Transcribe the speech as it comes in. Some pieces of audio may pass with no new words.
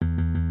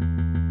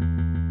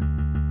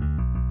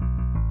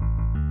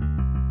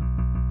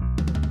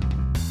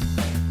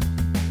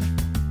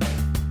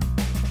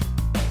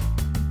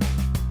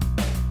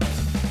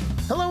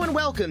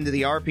Welcome to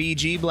the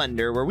RPG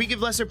Blender, where we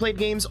give lesser played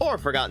games or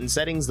forgotten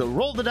settings the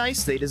roll the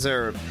dice they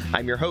deserve.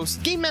 I'm your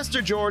host, Game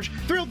Master George,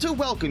 thrilled to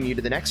welcome you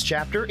to the next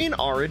chapter in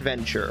our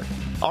adventure.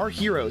 Our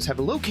heroes have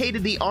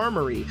located the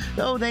armory,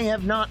 though they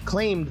have not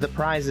claimed the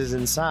prizes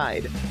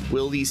inside.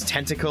 Will these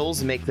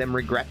tentacles make them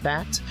regret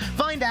that?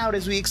 Find out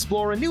as we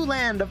explore a new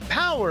land of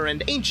power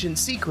and ancient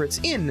secrets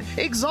in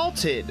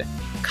Exalted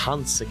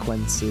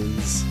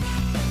Consequences.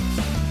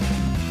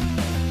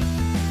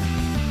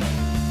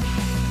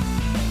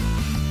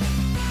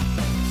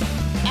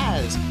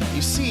 As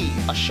you see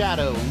a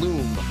shadow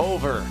loom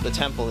over the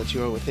temple that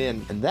you are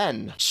within, and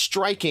then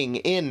striking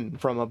in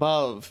from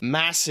above,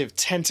 massive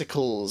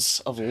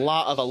tentacles of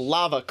a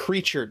lava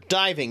creature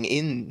diving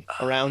in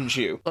around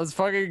you. Let's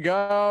fucking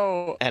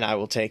go. And I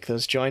will take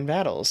those join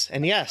battles.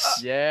 And yes,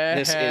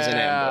 this is an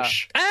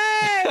ambush.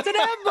 Hey, it's an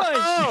ambush.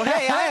 Oh,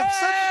 hey, I have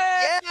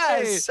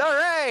yes, all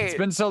right. It's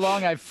been so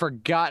long, I've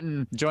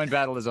forgotten join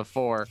battle is a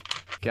 4.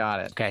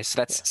 Got it. Okay, so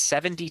that's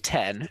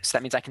 7d10. So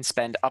that means I can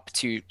spend up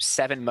to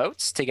 7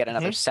 motes to get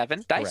another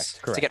 7 dice.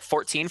 Correct. To get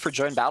 14 for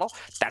join battle.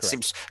 That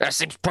seems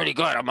pretty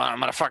good. I'm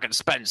gonna fucking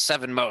spend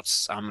 7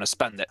 motes. I'm gonna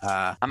spend it.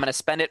 I'm gonna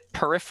spend it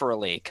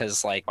peripherally,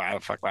 because like why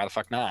the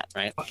fuck not,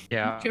 right?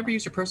 Yeah. If you ever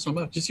use your personal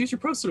mote, just use your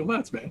personal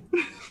motes, man.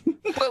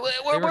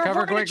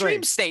 We're in a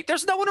dream state.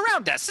 There's no one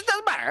around us. It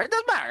doesn't matter. It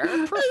doesn't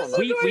matter. Personal mote.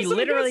 We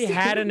literally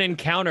had an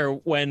encounter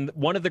when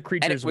one of the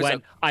creatures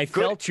went, I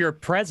felt your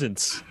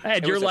presence.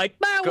 And you're like,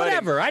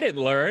 whatever, I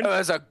didn't learn. It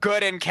was a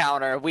good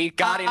encounter. We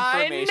got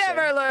information. I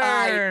never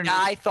learned.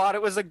 I thought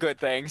it was a good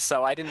thing,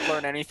 so I didn't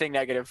learn anything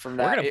negative from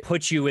that. We're going to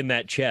put you in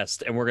that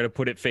chest, and we're going to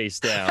put it face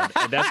down.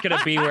 And that's going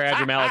to be where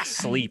Andrew Malik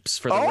sleeps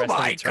for the rest of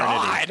eternity. Oh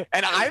my god!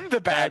 And I'm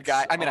the bad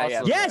guy. I mean, I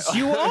am. Yes,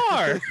 you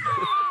are!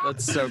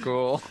 That's so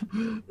cool.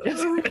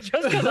 Just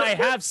because I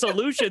have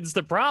solutions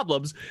to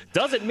problems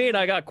doesn't mean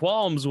I got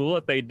qualms with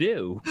what they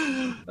do.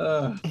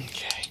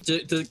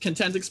 Okay. Does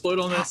content explode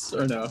on this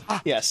or no?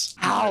 Yes.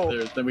 How?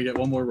 Then we get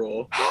one more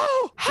roll.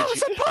 How is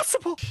that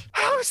possible?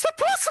 How is that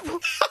possible?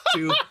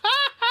 2.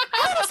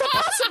 How is that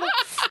possible?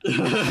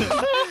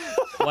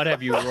 What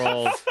have you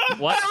rolled?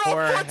 What I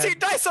rolled 14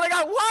 dice and I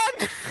got 1.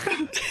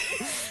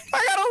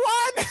 I got a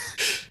 1.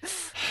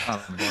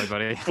 Oh boy,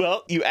 buddy.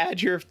 Well, you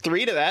add your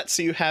 3 to that,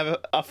 so you have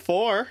a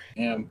 4.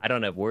 Damn. I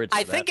don't have words for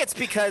I that. think it's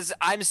because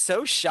I'm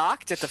so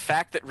shocked at the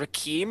fact that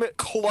Rakim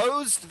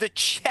closed the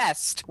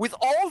chest with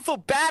all the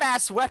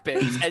badass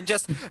weapons and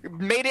just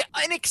made it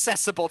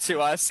inaccessible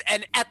to us.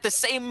 And at the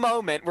same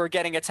moment, we're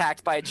getting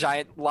attacked by a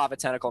giant lava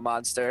tentacle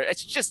monster.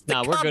 It's just the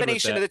Nah, we're good with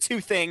combination of that. the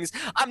two things.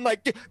 I'm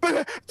like,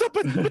 but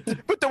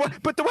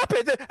the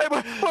weapon.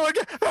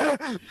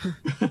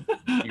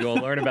 You're going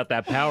to learn about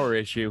that power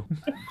issue.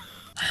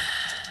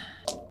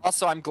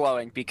 Also, I'm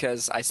glowing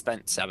because I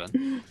spent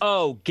 7.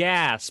 Oh,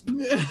 gasp.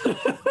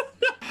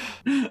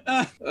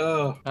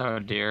 Oh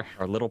dear.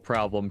 Our little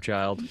problem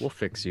child. We'll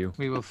fix you.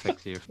 We will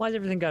fix you. Why's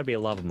everything got to be a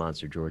lava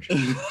monster, George? Can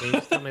you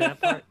just tell me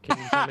that part? Can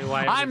you tell me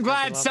why? I'm everything's gotta be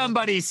glad lava?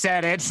 somebody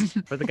said it.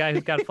 For the guy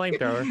who's got a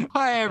flamethrower.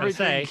 Why say.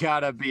 everything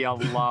gotta be a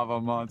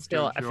lava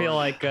monster? I feel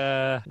like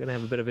I'm going to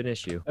have a bit of an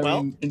issue. I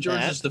Well, mean, in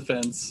George's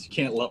defense, you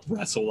can't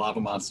wrestle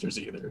lava monsters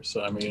either.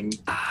 So, I mean,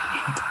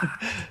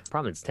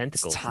 Problem is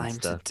tentacles It's and time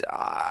stuff. to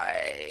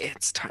die.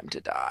 It's time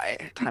to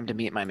die. Time to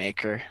meet my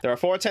maker. There are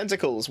 4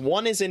 tentacles.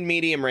 1 is in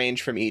medium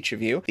range from each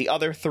of you. The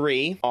other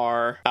 3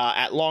 are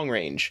at long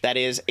range. That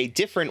is, a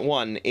different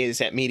one is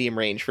at medium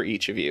range for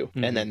each of you.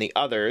 And then the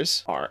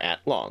others are at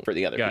long for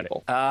the other Got it.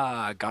 people.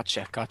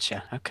 Gotcha.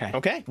 Okay.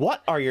 Okay.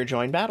 What are your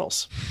joined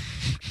battles?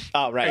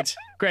 Oh, right.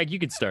 Greg, you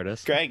could start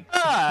us. Greg.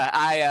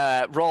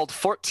 I rolled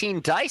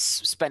 14 dice,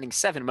 spending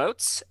 7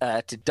 motes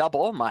to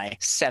double my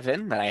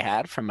 7 that I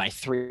had from my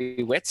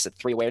 3 wits at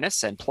 3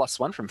 awareness and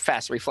 +1 from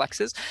fast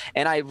reflexes.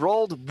 And I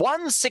rolled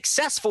 1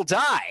 successful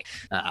die.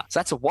 So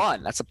that's a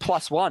 1. That's a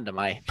 +1 to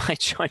my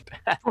joint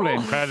battle. Truly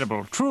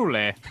incredible.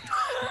 Truly.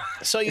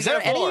 So you Is there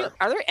get a 4.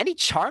 are there any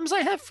charms I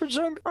have for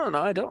joint? Oh,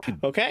 no, I don't.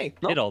 Okay.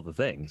 Did all the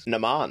things.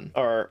 Naman.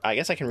 Or I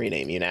guess I can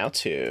rename you now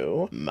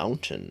to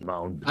Mountain.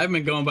 I've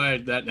been going by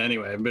that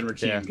anyway. I've been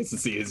Rakim Yeah. because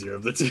it's the easier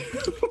of the 2.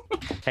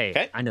 Hey,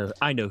 Okay.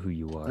 I know who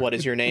you are. What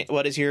is your name?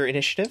 What is your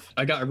initiative?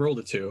 I rolled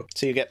a 2.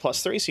 So you get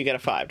 +3, so you get a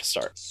 5 to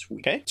start. Sweet.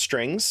 Okay.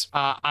 Strings.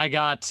 I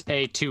got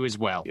a 2 as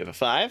well. You have a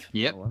 5.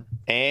 Yep.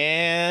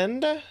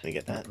 And let me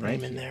get that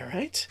name in there,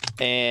 right?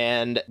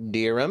 And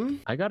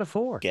Dirham I got a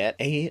 4. get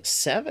a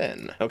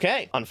 7.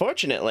 Okay.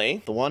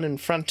 Unfortunately, the one in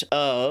front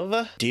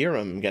of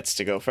Dirham gets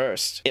to go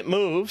first. It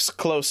moves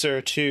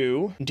closer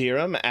to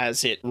Dirham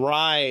as it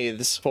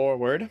writhes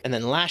forward and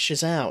then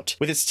lashes out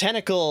with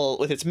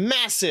its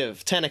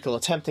massive tentacle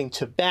attempting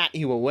to bat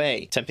you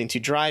away, attempting to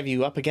drive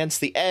you up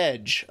against the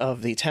edge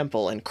of the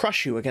temple and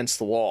crush you against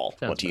the wall.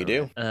 What do you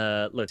do?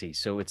 Let's see.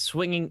 So it's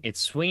swinging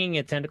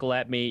a tentacle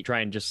at me,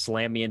 try and just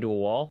slam me into a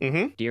wall.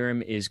 Mhm.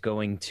 Dirham is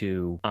going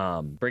to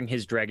bring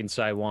his Dragon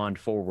Sai wand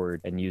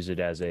forward and use it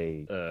as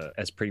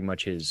pretty pretty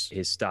much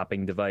his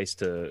stopping device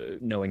to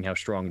knowing how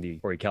strong the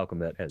orichalcum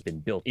that has been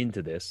built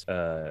into this.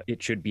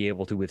 It should be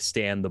able to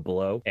withstand the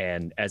blow,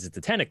 and as it's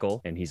a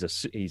tentacle, and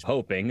he's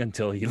hoping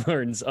until he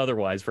learns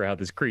otherwise for how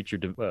this creature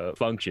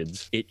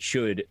functions, it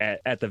should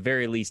at the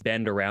very least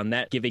bend around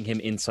that, giving him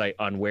insight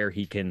on where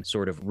he can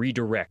sort of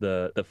redirect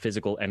the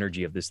physical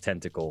energy of this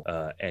tentacle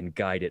and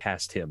guide it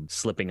past him,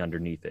 slipping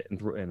underneath it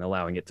and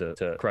allowing it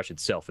to crush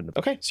itself into.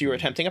 Okay, so you're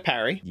attempting a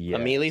parry, a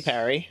melee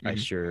parry. I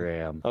sure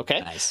am.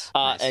 Okay, nice.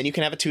 And you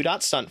can have a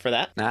 2-dot stunt for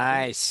that.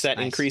 Nice. That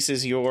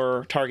increases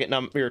your target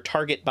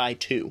by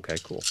 2. Okay,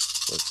 cool.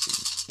 Let's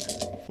see.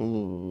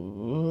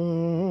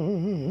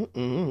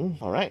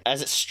 All right.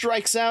 As it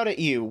strikes out at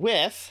you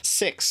with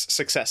 6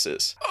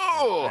 successes.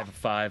 Oh! I have a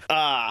 5.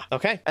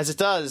 Okay. As it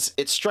does,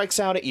 it strikes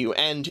out at you,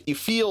 and you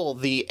feel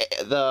the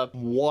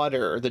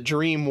water, the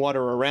dream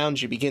water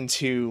around you begin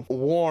to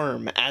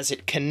warm as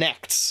it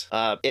connects.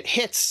 It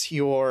hits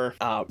your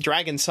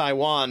Dragon Sai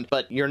wand,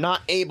 but you're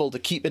not able to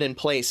keep it in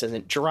place, and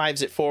it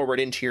drives it forward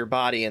into your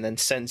body and then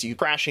sends you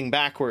crashing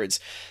backwards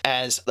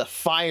as the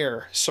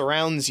fire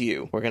surrounds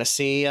you. We're going to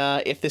see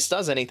if this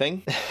does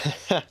anything.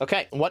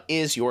 Okay, what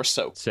is your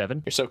soak?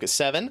 7. Your soak is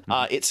 7.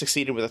 It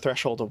succeeded with a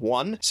threshold of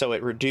 1, so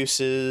it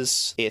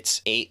reduces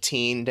its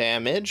 18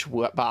 damage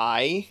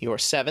by your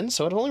 7,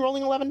 so it's only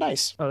rolling 11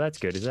 dice. Oh, that's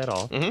good. Is that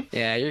all? Mm-hmm.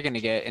 Yeah, you're gonna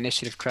get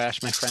initiative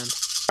crash, my friend.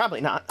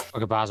 Probably not.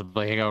 What could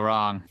possibly go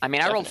wrong? I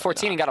mean, I rolled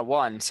 14 and got a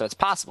 1, so it's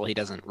possible he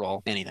doesn't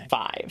roll anything.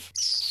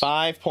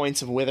 5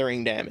 points of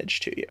withering damage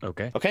to you.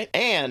 Okay. Okay,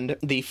 and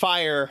the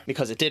fire,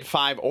 because it did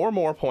 5 or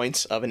more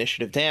points of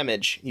initiative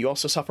damage, you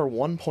also suffer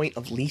 1 point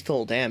of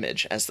lethal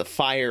damage as the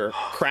fire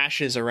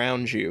crashes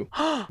around you,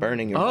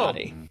 burning your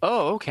body.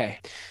 Oh, okay.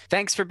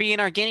 Thanks for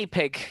being our guinea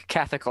pig,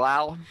 Catholic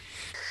Lau.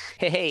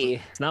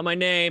 Hey. It's not my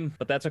name,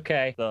 but that's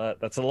okay.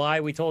 That's a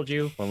lie we told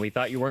you when we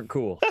thought you weren't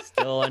cool.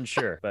 Still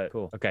unsure, but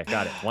cool. Okay,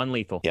 got it. 1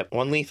 lethal. Yep,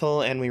 1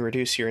 lethal, and we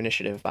reduce your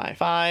initiative by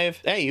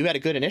 5. Hey, you had a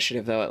good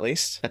initiative, though, at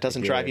least. That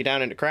doesn't drive you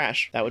down into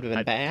crash. That would have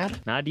been bad.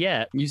 Not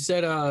yet. You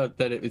said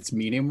that it's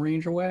medium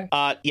range away?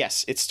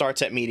 Yes, it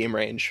starts at medium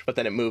range, but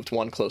then it moved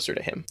 1 closer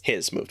to him.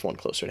 His moved 1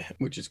 closer to him.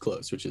 Which is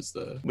close, which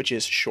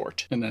is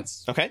short. And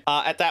that's... Okay.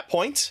 At that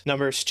point,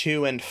 numbers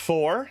 2 and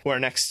 4,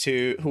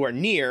 who are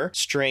near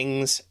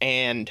Strings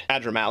and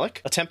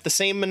Adramalik, attempt the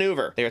same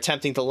maneuver. They're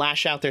attempting to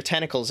lash out their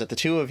tentacles at the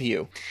two of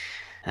you.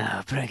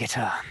 Bring it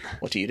on.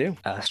 What do you do?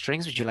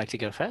 Strings, would you like to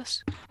go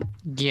first?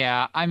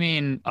 Yeah, I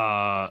mean,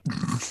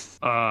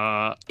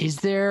 is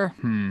there?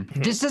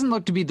 This doesn't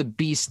look to be the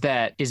beast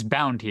that is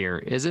bound here,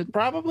 is it?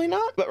 Probably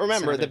not. But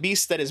remember, the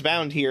beast that is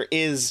bound here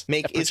is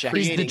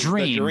creating the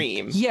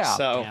dream. Yeah.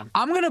 So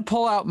I'm gonna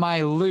pull out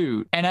my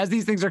lute, and as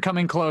these things are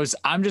coming close,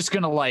 I'm just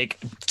gonna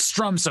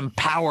strum some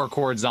power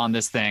chords on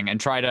this thing and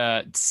try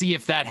to see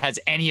if that has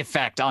any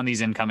effect on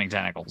these incoming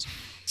tentacles.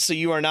 So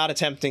you are not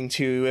attempting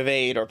to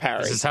evade or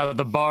parry. This is how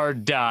the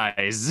bard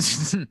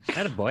dies.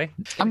 Attaboy.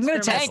 I'm gonna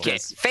test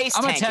it.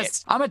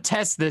 I'm gonna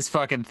test this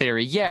fucking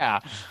theory. Yeah,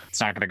 it's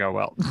not gonna go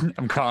well.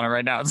 I'm calling it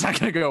right now. It's not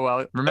gonna go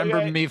well.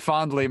 Remember me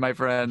fondly, my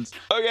friends.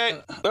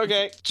 Okay.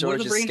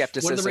 George's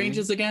skepticism what are the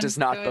ranges again, does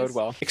not guys? bode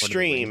well.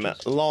 Extreme,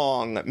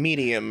 long,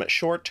 medium,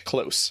 short,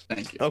 close.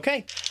 Thank you.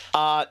 Okay.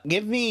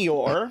 Give me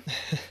your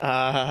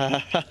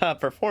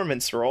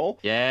performance roll.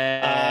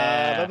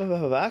 Yeah.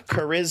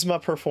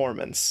 Charisma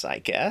performance, I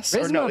guess.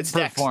 Charisma or no, it's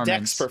Dex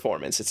performance.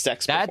 performance. It's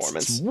Dex That's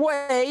performance.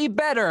 way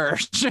better.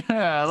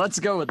 Let's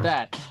go with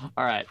that.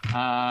 All right.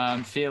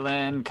 I'm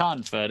feeling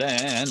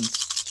confident.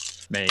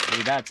 Maybe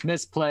that's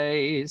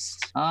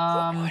misplaced.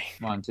 1,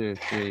 2,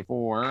 3,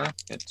 4.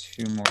 Get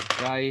 2 more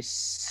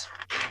dice.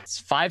 It's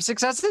 5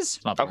 successes.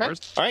 Not the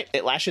worst. All right.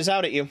 It lashes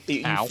out at you.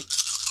 Ow.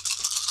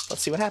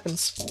 Let's see what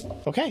happens.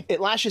 Okay.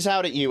 It lashes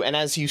out at you, and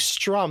as you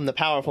strum the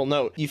powerful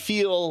note, you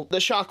feel the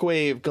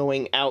shockwave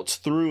going out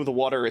through the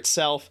water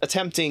itself,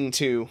 attempting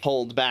to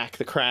hold back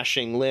the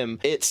crashing limb.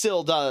 It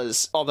still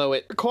does, although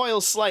it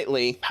recoils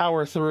slightly,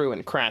 power through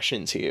and crash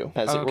into you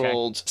as it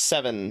rolled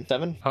 7.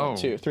 7? Oh, 1,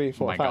 2, 3,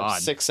 4, my 5,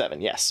 God. 6, 7.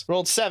 Yes.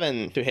 Rolled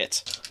 7 to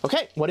hit.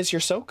 Okay. What is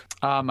your soak?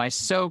 My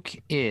soak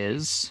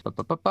is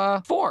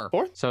 4.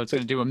 4? So it's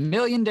going to do 1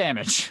 million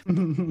damage.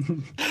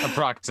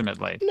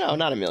 Approximately. No,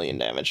 not 1 million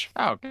damage.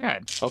 Oh, good.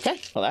 Okay.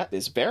 Well, that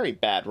is very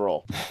bad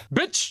roll.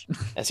 Bitch!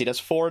 As he does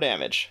 4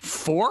 damage.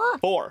 4?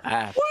 4.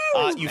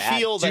 You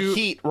feel the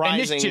heat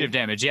rising. Initiative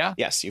damage, yeah?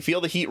 Yes, you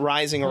feel the heat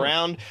rising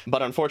around,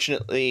 but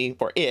unfortunately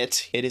for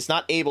it is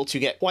not able to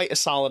get quite a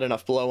solid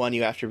enough blow on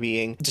you after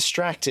being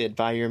distracted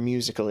by your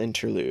musical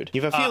interlude.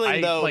 You have a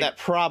feeling, that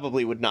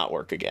probably would not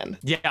work again.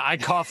 Yeah, I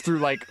cough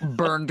through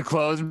burned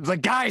clothes. I'm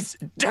like, guys,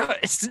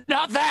 it's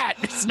not that.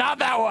 It's not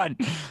that one.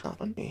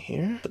 Let me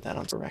here. Put that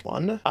on the correct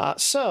one.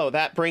 So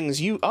that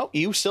brings you. Oh,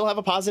 you still have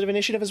a positive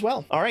initiative as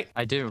well. All right.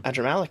 I do.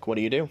 Adramalik, what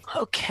do you do?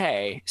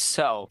 Okay,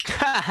 so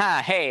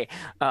hey,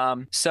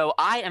 so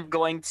I am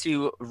going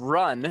to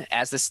run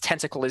as this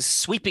tentacle is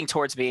sweeping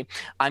towards me.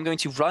 I'm going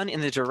to run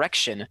in the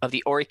direction of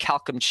the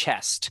orichalcum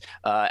chest,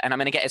 and I'm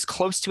going to get as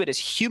close to it as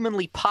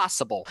humanly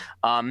possible.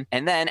 And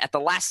then at the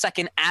last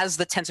second, as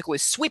the tentacle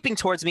is sweeping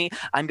towards me,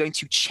 I'm going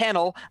to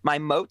channel my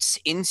motes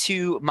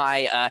into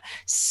my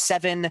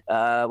 7.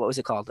 What was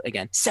it called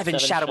again? 7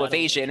 shadow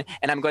evasion,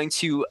 and I'm going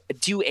to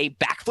do a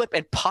backflip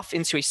and puff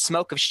into a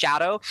smoke of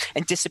shadow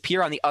and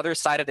disappear on the other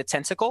side of the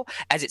tentacle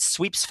as it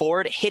sweeps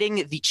forward,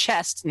 hitting the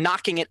chest,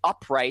 knocking it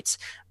upright,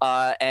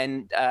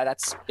 and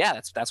that's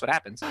what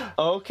happens.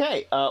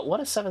 Okay. What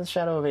does 7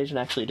 shadow evasion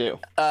actually do?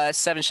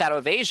 7 shadow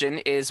evasion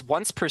is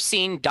once per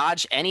scene,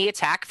 dodge any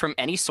attack from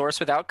any source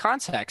without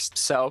context.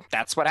 So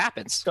that's what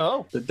happens.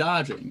 Oh. The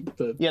dodging.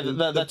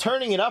 The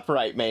turning it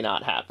upright may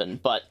not happen,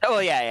 but... Oh,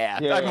 yeah.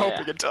 I'm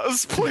hoping it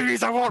does.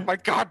 Please, I want my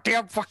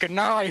goddamn fucking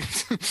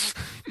knife.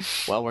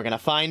 Well, we're going to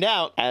find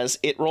out as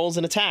it rolls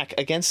an attack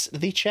against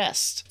the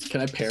chest.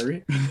 Can I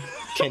parry?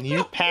 Can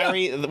you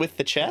parry with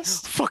the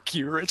chest? Fuck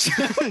you, Rich.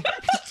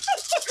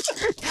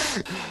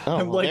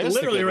 I'm well, there's the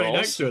literally good right rolls.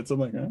 next to it, so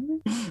I'm like, huh?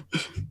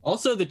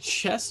 Also, the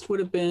chest would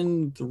have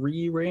been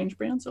 3 range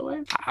bands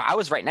away. I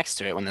was right next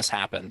to it when this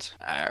happened.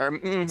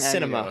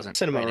 Cinema,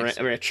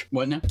 Rich.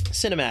 What now?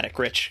 Cinematic,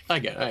 Rich. I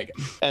get it.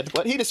 And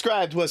what he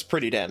described was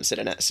pretty damn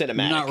cinematic.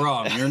 You're not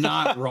wrong. You're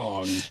not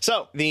wrong.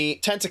 So, the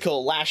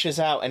tentacle lashes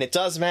out, and it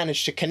does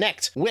manage to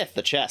connect with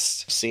the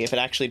chest. See if it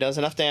actually does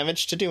enough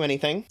damage to do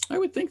anything. I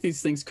would think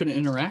these things couldn't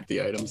interact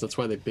the items. That's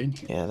why they've been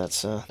here. Yeah,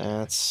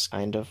 that's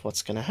kind of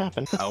what's going to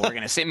happen. Oh, we're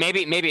gonna see.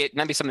 Maybe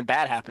something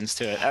bad happens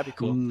to it. That'd be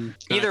cool.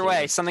 Either Gotcha.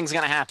 way, something's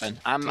gonna happen.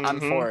 I'm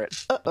for it.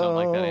 Don't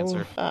like that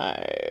answer.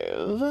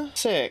 5,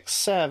 6,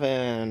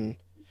 7,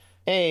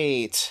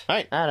 8. All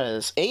right, that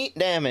is 8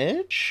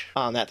 damage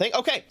on that thing.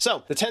 Okay,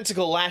 so the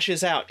tentacle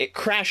lashes out. It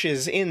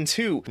crashes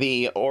into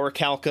the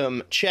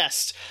orichalcum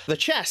chest. The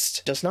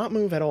chest does not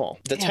move at all.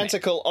 The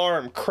tentacle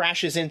arm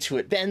crashes into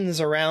it, bends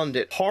around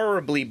it,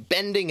 horribly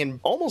bending and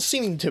almost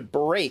seeming to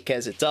break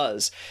as it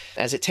does,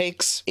 as it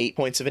takes 8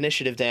 points of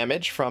initiative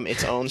damage from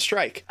its own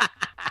strike.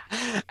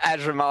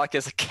 Adramalik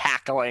is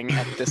cackling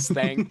at this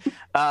thing.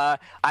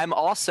 I'm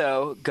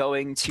also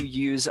going to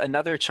use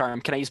another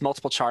charm. Can I use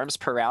multiple charms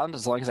per round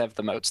as long as I have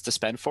the motes to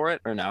spend for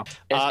it, or no?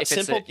 If it's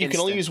Simple. You can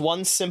only instant. use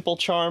 1 simple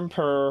charm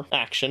per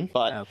action,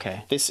 but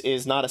Okay. this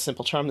is not a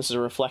simple charm. This is a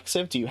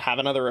reflexive. Do you have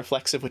another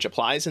reflexive which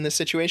applies in this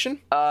situation?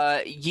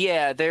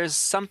 Yeah, there's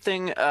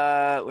something,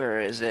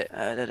 where is it?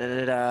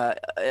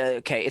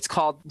 Okay, it's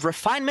called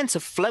Refinements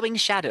of Flowing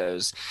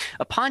Shadows.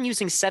 Upon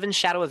using 7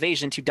 shadow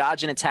evasion to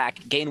dodge an attack,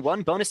 gain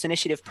 1 bonus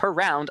initiative per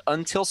round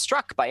until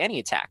struck by any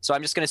attack. So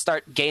I'm just going to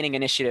start gaining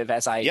initiative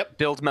as I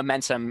build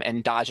momentum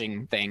and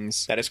dodging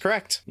things. That is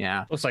correct.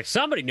 Yeah. Looks like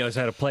somebody knows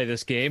how to play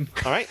this game.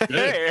 All right.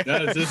 Good.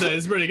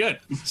 It's pretty good.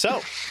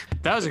 So,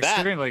 That was that-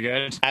 extremely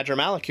good.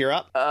 Adramalik, you're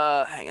up.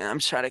 Hang on, I'm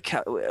trying to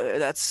count.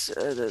 That's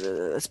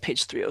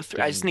page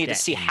 303. I just need to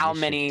see how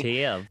many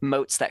Initiative.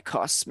 motes that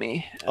costs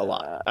me. A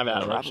lot. I mean, I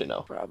don't actually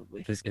know.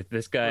 Probably. If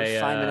this guy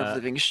Refinement of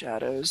Living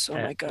Shadows. Oh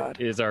my god.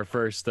 is our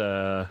first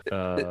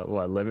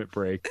limit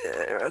break.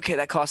 Okay,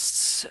 that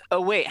costs.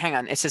 Oh wait, hang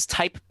on. It says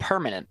type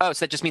permanent. Oh,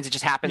 so that just means it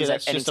just happens Yeah,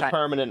 that's at any just a time.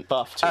 permanent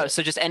buff to Oh, it.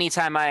 so just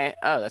anytime I.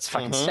 Oh, that's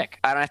fucking sick.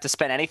 I don't have to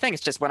spend anything.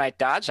 It's just when I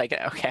dodge, I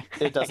get. Okay.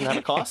 It doesn't have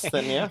a cost,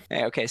 then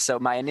yeah. Okay, so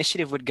my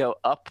initiative would go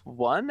up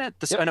 1 at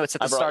the. Yep. Oh no, it's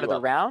at I the brought start of you the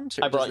up. round.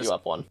 Or I does brought this- you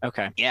up 1.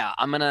 Okay. Yeah,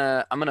 I'm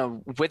gonna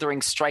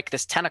withering strike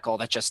this tentacle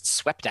that just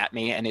swept at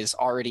me and is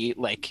already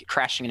like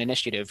crashing an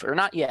initiative, or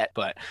not yet,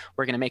 but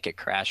we're gonna make it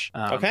crash.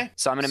 Okay,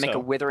 So I'm gonna make so-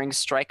 a withering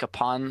strike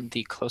upon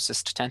the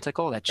closest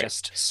tentacle that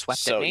just swept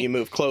So at me. you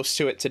move close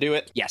to it to do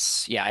it.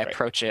 Yes, yeah, I Right.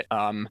 approach it,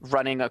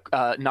 running a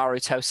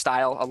Naruto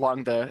style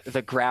along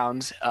the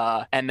ground,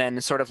 and then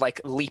sort of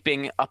like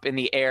leaping up in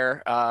the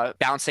air,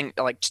 bouncing,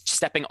 like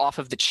stepping off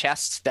of the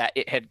chest that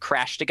it had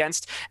crashed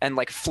against, and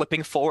like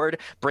flipping forward,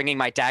 bringing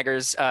my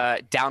daggers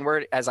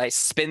downward as I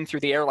spin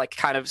through the air, like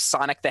kind of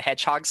Sonic the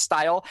Hedgehog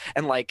style,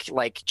 and like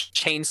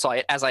chainsaw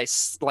it as I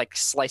like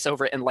slice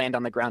over it and land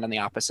on the ground on the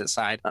opposite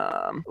side.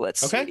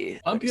 Let's Okay. see.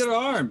 Up your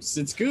arms.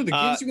 It's good. The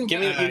games you can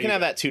You can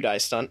have that 2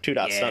 dice stunt, 2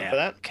 dot stunt for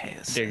that. Okay.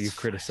 this Dare you is-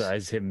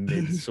 criticize him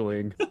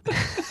mid-swing?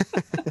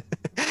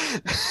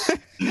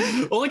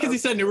 Only because he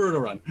said Naruto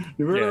run.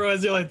 Naruto Yeah.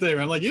 is the only thing.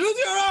 I'm like, use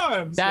your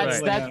arms.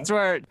 That's Like, that's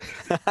where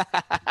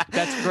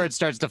that's where it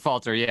starts to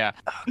falter. Yeah.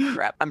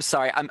 Crap. I'm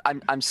sorry.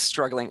 I'm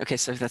struggling. Okay,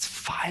 so that's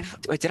 5.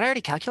 Wait, did I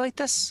already calculate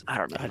this? I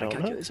don't know. I don't know.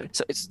 calculate this.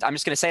 So I'm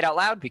just gonna say it out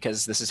loud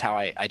because this is how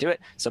I do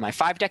it. So my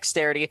 5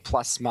 dexterity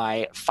plus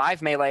my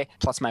 5 melee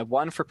plus my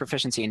 1 for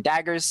proficiency in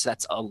daggers. So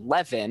that's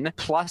 11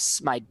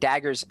 plus my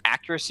daggers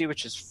accuracy,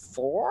 which is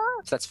 4.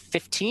 So that's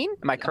 15.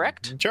 Am I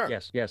correct? Sure.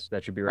 Yes,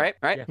 that should be right.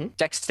 Right. Yeah.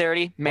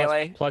 Dexterity,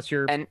 melee, plus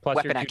your and plus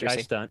weapon your 2 accuracy.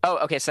 dice stunt. Oh,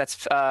 okay. So that's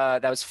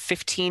that was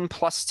 15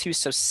 plus 2,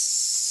 so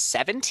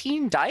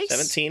 17 dice.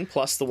 17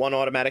 plus the 1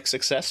 automatic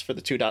success for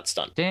the 2 dot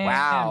stunt. Damn,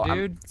 Wow,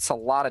 dude. it's a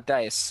lot of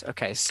dice.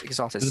 Okay,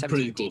 exalted This is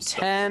pretty 17 cool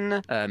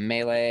d10,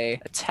 melee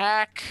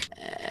attack,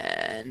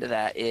 and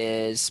that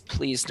is,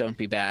 please don't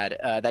be bad.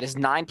 That is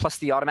 9 plus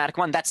the automatic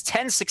 1. That's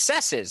 10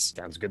 successes.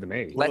 Sounds good to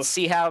me. Let's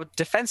see how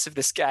defensive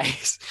this guy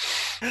is.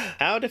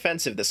 How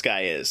defensive this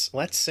guy is.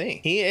 Let's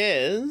see. He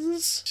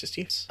is just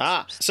yes.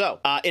 So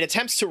it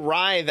attempts to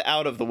writhe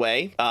out of the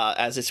way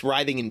as it's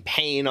writhing in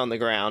pain on the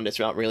ground. It's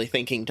not really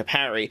thinking to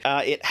parry.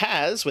 It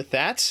has, with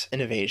that,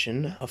 an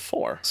evasion of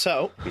 4.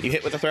 So you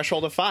hit with a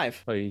threshold of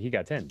 5. Oh, he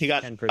got 10. You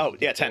got 10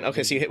 10.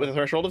 Okay, so you hit with a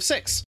threshold of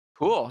 6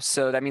 Cool.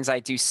 So that means I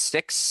do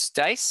 6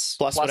 dice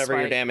plus whatever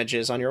my- your damage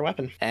is on your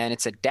weapon. And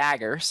it's a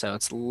dagger, so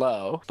it's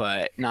low,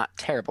 but not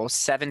terrible.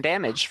 7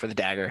 damage for the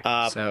dagger.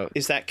 So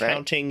Is that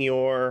counting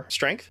your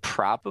strength?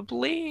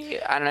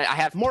 probably, I don't know. I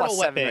have Mortal plus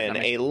 7 written weapon.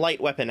 on my- A light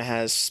weapon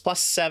has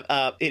plus 7.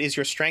 It is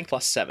your strength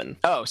plus 7.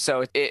 Oh,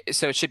 so it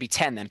should be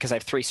 10 then, because I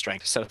have 3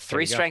 strength. So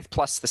 3 you go. strength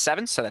plus the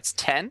 7, so that's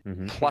 10,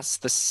 Mm-hmm. plus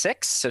the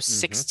 6, so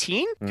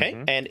 16.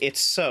 Okay, and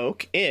its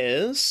soak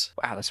is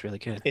Wow, that's really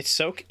good.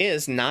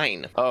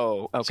 9.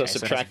 Oh, okay. So that's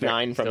subtract very-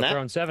 9 from Still that,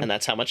 throwing 7. and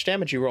that's how much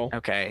damage you roll.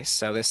 Okay,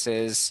 so this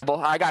is, well,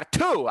 I got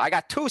 2. I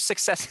got 2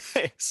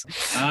 successes.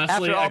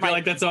 Honestly, After all I feel my-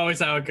 like that's always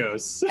how it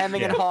goes.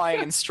 Hemming and hawing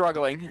and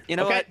struggling. You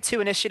know Okay. what?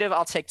 2 initiative.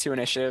 I'll take 2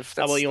 initiative.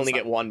 Well, you that's only not-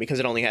 get 1 because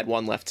it only had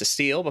 1 left to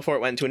steal before it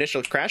went into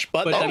initial crash,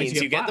 but But that that means means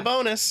you you get get the 5.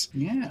 bonus.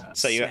 Yeah.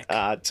 So you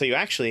Sick.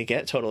 actually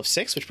get a total of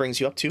 6, which brings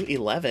you up to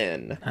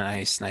 11.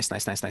 Nice.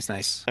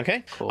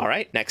 Okay. Cool. All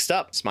right. Next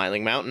up,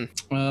 Smiling Mountain.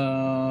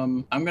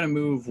 I'm gonna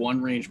move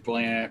one range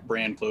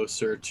brand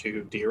closer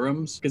to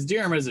Dirham's because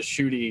Dirham is a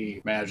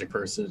shooty magic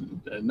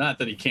person. Not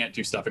that he can't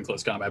do stuff in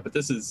close combat, but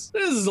this is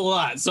a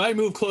lot. So I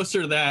move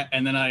closer to that,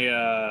 and then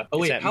I. It's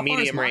Wait, at how far is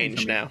medium mine range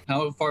from me? now.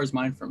 How far is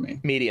mine from me?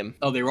 Medium.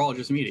 Oh, they were all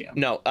just medium.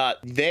 No,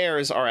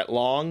 theirs are at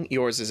long.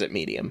 Yours is at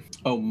medium.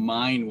 Oh,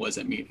 mine was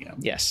at medium.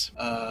 Yes.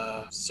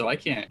 So I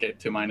can't get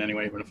to mine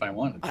anyway, even if I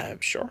wanted. I'm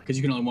sure. Because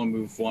you can only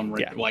move one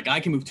range. Yeah. Like I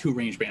can move 2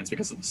 range bands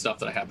because of the stuff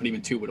that I have, but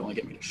even 2 would only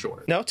get me to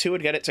short. No, 2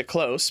 would get it to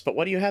close, but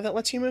what do you have that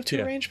lets you move 2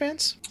 Yeah. range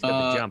bands?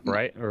 Got the jump,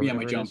 right? Or yeah, my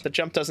whatever it jump. is. The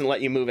jump doesn't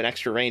let you move an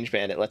extra range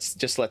band. It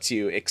just lets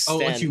you Oh,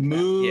 extend. it lets you that.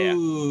 Yeah.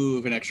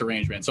 move an extra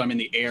range band. So I'm in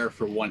the air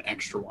for 1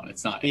 extra one.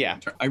 It's not. Yeah.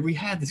 We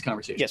had this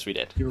conversation. Yes, we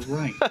did. You're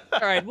right. All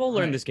right, we'll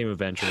learn Right. this game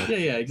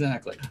eventually. Yeah,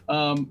 exactly.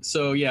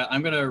 So yeah,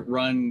 I'm gonna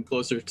run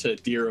closer to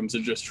Dirham's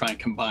and just try and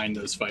combine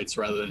those fights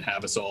rather than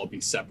have us all be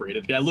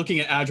separated. Yeah, looking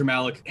at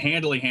Adramalik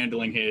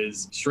handling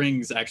his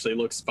strings actually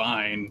looks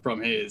fine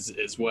from his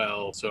as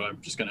well. So I'm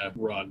just gonna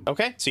run.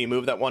 Okay, so you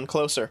move that 1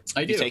 closer.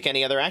 I You do. take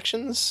any other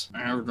actions? I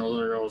have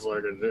nothing else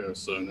I can do,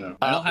 so no.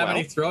 I don't have well.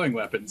 any throwing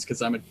weapons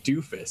because I'm a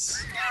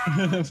doofus.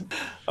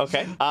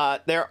 Okay.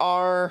 There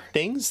are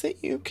things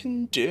that you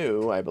can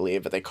do, I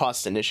believe, but they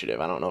cost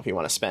initiative. I don't know if you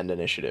want to spend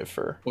initiative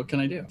for. What can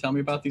I do? Tell me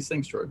about these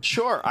things, George.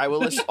 Sure, I will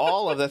list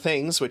all of the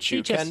things which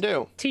you Teach us. can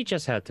do. Teach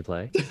us how to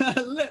play.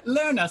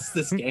 Learn us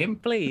this game.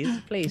 Please,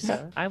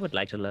 sir. I would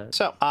like to learn.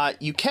 So,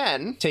 you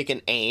can take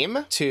an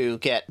aim to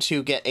get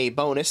a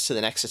bonus to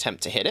the next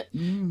attempt to hit it.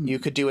 You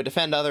could do a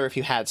defend other if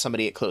you had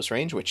somebody at close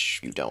range, which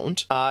you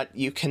don't.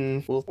 You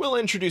can. We'll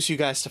introduce you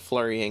guys to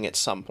flurrying at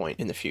some point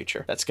in the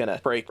future. That's gonna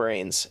break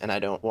brains, and I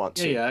don't want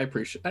to. Yeah, I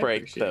appreciate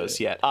those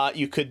it. yet.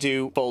 You could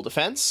do full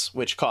defense,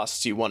 which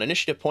costs you 1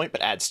 initiative point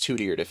but adds 2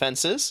 to your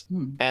defenses.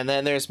 And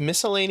then there's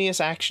miscellaneous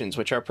actions,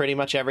 which are pretty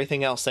much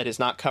everything else that is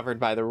not covered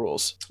by the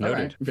rules. All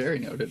Noted. right, very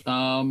noted.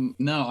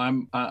 No,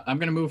 I'm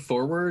gonna move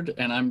forward,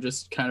 and I'm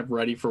just kind of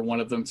ready for one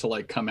of them to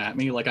like come at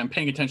me. Like I'm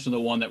paying attention to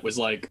the one that was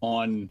like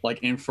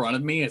in front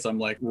of me as I'm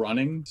like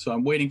running. So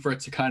I'm waiting for it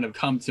to kind of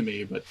come to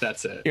me, but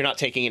that's it. You're not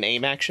taking an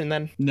aim action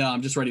then? No,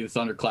 I'm just ready to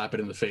thunderclap it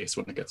in the face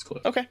when it gets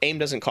close. Okay. Aim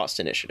doesn't cost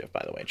initiative,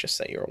 by the way, just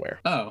so you're aware.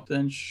 Oh,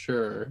 then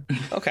sure.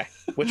 Okay.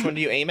 Which one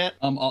do you aim at?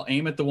 I'll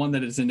aim at the one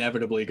that is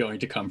inevitably going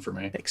to come for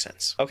me. Makes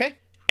sense. Okay.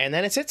 And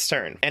then it's its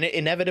turn, and it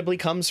inevitably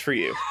comes for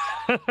you.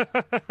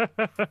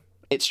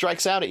 It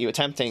strikes out at you,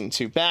 attempting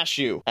to bash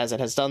you, as it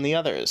has done the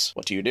others.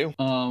 What do you do?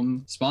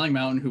 Smiling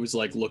Mountain, who was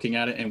like looking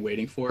at it and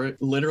waiting for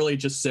it, literally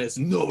just says,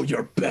 "Know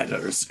your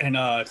betters," and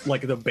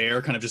like the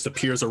bear kind of just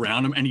appears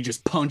around him, and he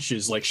just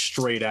punches like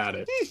straight at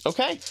it.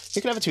 Okay.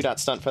 You can have a 2 dot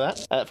stunt for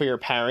that. For your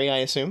parry, I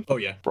assume. Oh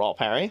yeah. Brawl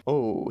parry.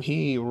 Oh,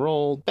 he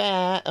rolled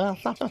bad.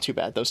 Not too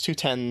bad. Those 2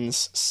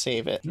 10s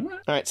save it. All right.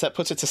 All right, so that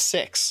puts it to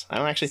 6. I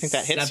don't actually think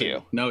that hits 7.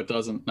 you. No, it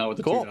doesn't. Not with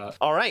the Cool. 2 dot.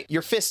 All right,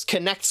 your fist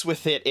connects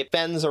with it. It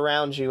bends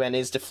around you and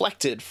is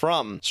deflected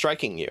from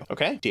striking you.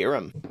 Okay,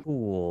 Dirham.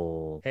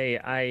 Cool. Hey,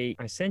 I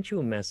sent you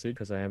a message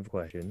because I have a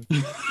question.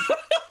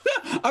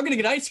 I'm gonna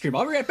get ice cream.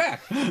 I'll be right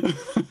back.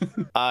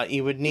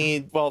 You would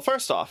need. Well,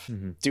 first off,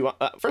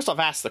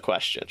 ask the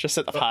question. Just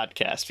at the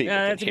podcast, people Yeah,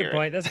 can that's a hear good it.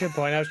 point. That's a good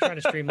point. I was trying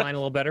to streamline a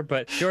little better,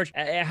 but George,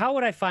 how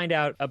would I find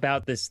out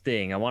about this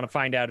thing? I want to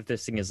find out if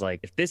this thing is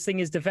if this thing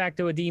is de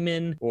facto a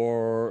demon,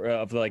 or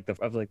of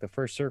the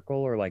first circle,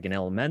 or like an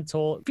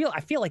elemental.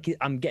 I feel like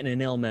I'm getting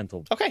an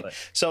elemental. Okay, but-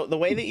 so the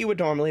way that you would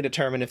normally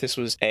determine if this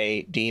was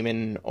a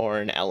demon or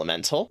an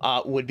elemental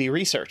would be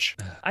research.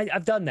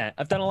 I've done that.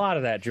 I've done a lot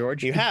of that,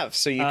 George. You have,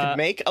 so you could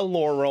make a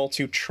lore roll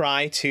to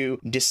try to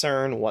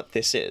discern what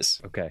this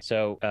is. Okay,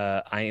 so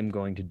I am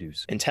going to do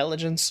so.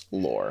 Intelligence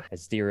lore.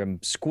 As Theorem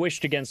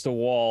squished against a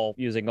wall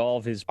using all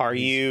of his. Are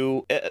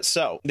you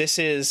so this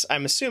is,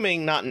 I'm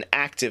assuming, not an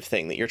active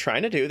thing that you're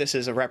trying to do. This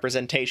is a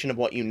representation of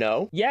what you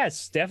know,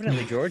 Yes,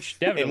 definitely, George.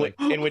 Definitely.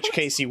 in which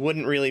case you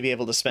wouldn't really be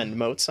able to spend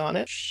motes on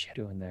it. Shit,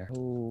 doing there.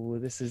 Oh,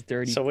 this is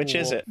dirty. So which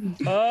is pool. it?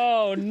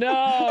 Oh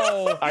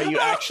no! Are you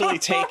actually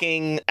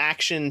taking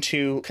action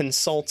to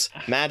consult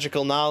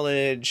magical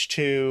knowledge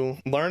to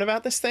learn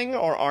about this thing,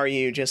 or are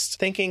you just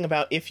thinking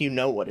about if you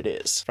know what it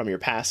is from your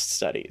past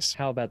studies?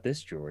 How about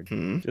this, George?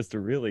 Hmm? Just to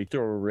really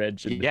throw a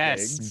wrench in the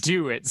Yes, things.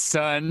 do it,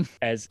 son.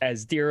 As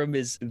Dirham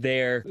is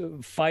there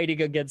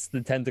fighting against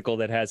the tentacle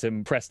that has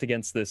him pressed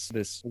against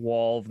this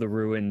wall of the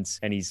ruins,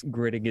 and he's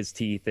gritting his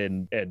teeth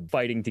and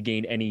fighting to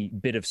gain any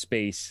bit of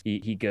space,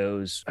 he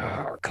goes,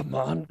 "Oh, come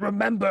on,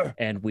 remember."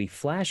 And we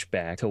flash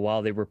back to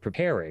while they were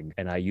preparing,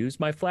 and I use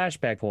my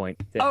flashback point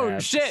to Oh,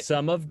 have shit.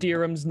 some of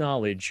Dirham's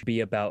knowledge be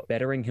about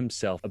bettering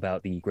himself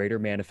about the greater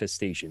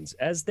manifestations,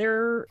 as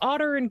their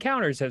odder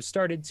encounters have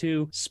started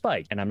to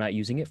spike. And I'm not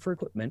using it for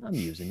equipment, I'm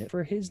using it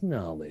for his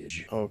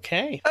knowledge.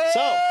 Okay,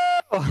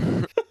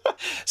 Oh!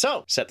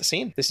 so set the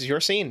scene. This is your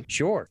scene.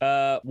 Sure.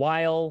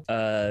 While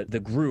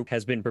the group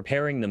has been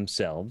preparing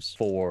themselves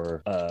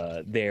for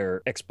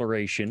their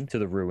exploration to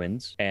the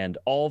ruins, and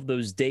all of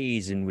those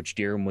days in which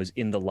Dirham was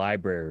in the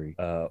library,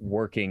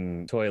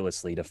 working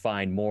tirelessly to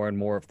find more and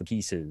more of the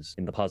pieces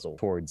in the puzzle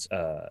towards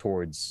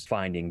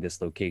finding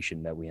this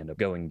location that we end up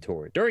going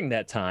toward. During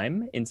that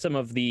time, in some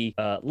of the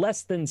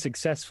less than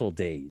successful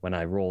days when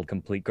I rolled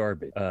complete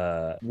garbage,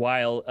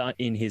 while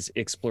in his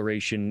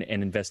exploration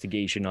and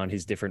investigation on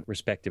his different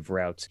respective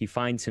routes, he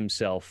finds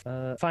himself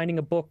finding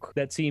a book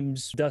that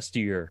seems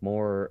dustier,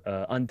 more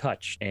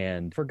untouched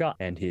and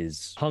forgotten, and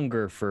his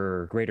hunger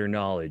for greater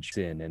knowledge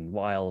in. And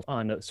while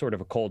on a sort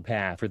of a cold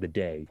path for the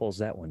day, pulls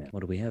that one out.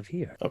 What do we have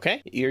here?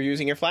 Okay, you're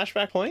using your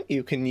flashback point.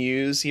 You can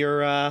use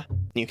your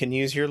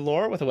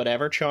lore with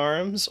whatever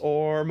charms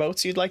or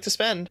motes you'd like to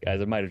spend.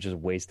 Guys, I might have just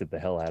wasted the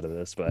hell out of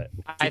this, but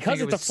I because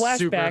think it it's was a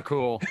super flashback.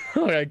 cool.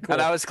 Okay, cool. Oh,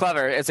 that was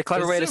clever. It's a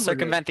clever It's way to super good.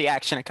 circumvent the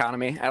action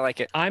economy. I like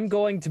it. I'm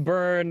going to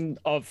burn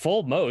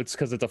full motes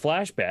because it's a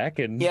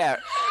flashback, and Yeah.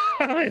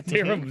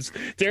 Dirham's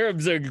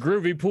a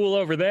groovy pool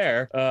over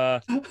there.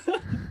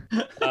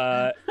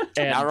 Not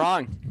And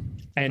wrong.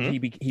 And he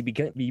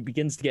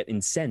begins to get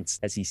incensed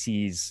as he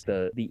sees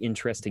the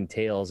interesting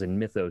tales and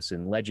mythos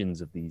and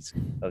legends of these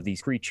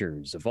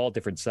creatures of all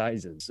different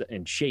sizes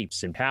and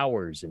shapes and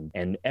powers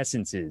and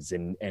essences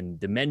and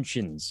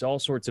dimensions, all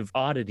sorts of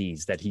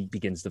oddities that he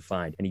begins to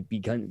find. And he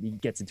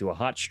gets into a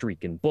hot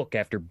streak, and book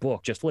after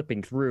book, just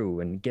flipping through,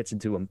 and gets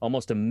into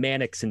almost a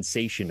manic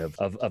sensation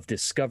of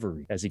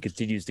discovery as he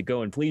continues to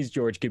go. And please,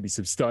 George, give me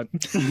some stunt.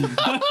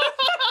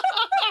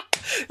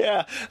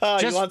 Yeah,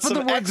 Just you want for the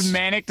some words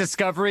manic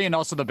discovery and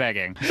also the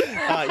begging.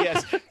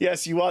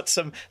 yes, you want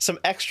some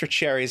extra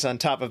cherries on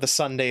top of the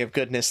sundae of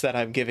goodness that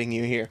I'm giving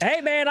you here.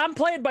 Hey, man, I'm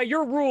playing by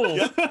your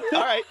rules. All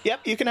right,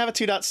 yep, you can have a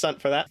 2-dot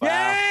stunt for that.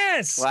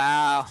 Yes!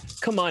 Wow.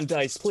 Come on,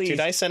 dice, please. 2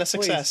 dice and a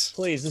success.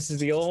 Please, this is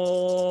the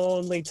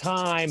only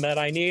time that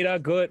I need a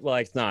good. Well,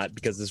 it's not,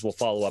 because this will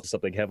follow up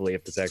something heavily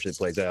if this actually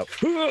plays out.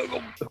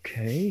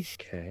 Okay,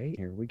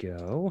 here we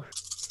go.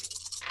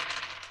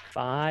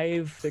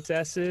 5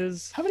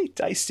 successes. How many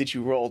dice did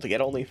you roll to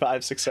get only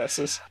 5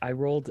 successes? I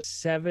rolled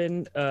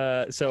 7.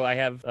 So I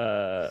have.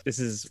 This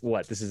is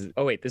what? This is.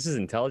 Oh wait, this is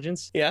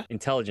intelligence. Yeah.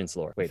 Intelligence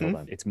lore. Wait, hold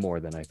on. It's more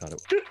than I thought it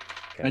was.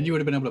 Okay. And you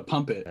would have been able to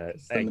pump it.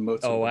 Then the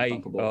motes would have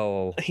been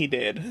pumpable. He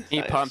did.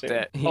 He I pumped assume.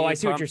 it. I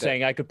see what you're He pumped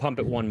saying. I could pump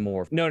it one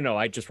more. No,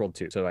 I just rolled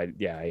 2. So I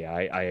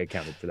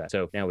accounted for that.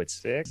 So now it's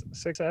 6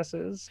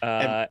 successes.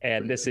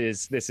 And this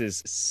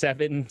is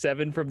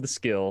 7 from the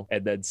skill,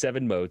 and then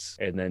 7 motes,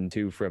 and then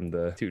 2 from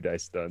the 2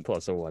 dice done,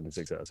 plus a 1 and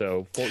success.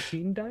 So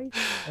 14 dice,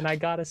 and I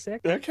got a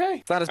 6. Okay.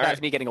 It's not as All bad right.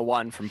 as me getting a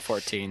 1 from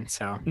 14,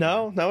 so.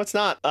 No, it's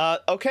not.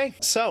 Okay,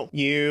 so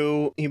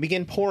you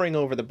begin poring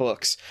over the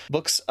books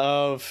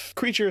of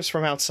creatures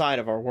from outside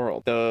of our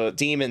world, the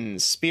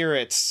demons,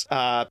 spirits,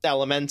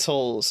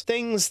 elementals,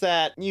 things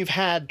that you've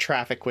had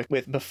traffic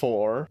with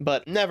before,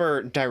 but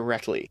never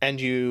directly. And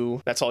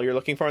that's all you're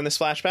looking for in this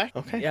flashback?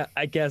 Okay. Yeah,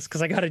 I guess,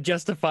 because I got to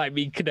justify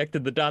me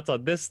connecting the dots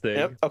on this thing.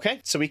 Yep. Okay,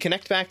 so we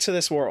connect back to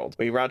this world.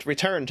 We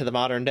return to the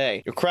modern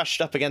day. You're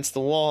crushed up against the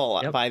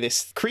wall by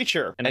this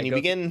creature, and you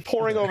begin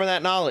poring over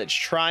that knowledge,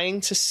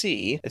 trying to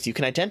see if you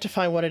can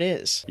identify what it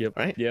is. Yep.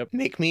 Right? Yep.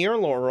 Make me your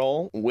lore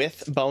roll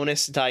with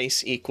bonus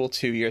dice equal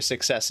to your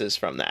successes bonuses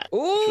from that.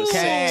 Ooh.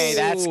 Okay,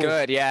 that's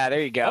good. Yeah,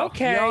 there you go.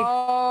 Okay.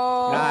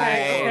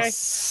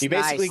 Nice. You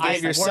basically Nice.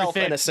 gave yourself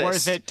an assist.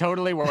 Worth it.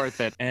 Totally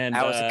worth it. And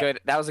That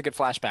was a good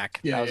flashback.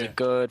 Yeah, that was a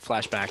good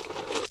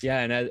flashback. yeah,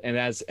 and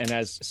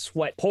as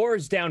sweat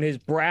pours down his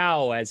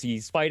brow as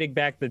he's fighting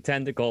back the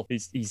tentacle,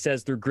 he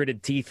says through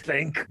gritted teeth,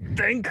 "Think,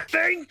 think,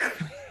 think,"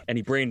 and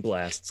he brain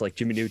blasts like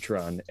Jimmy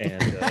Neutron.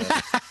 And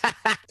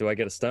do I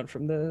get a stunt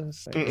from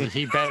this?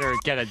 He better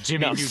get a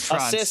Jimmy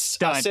Neutron Assist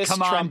stunt.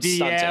 Come on, trumps DM.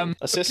 stunting.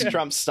 Assist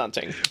trumps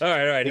stunting. All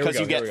right. Because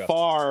you here we get go.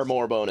 far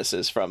more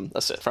bonuses from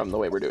the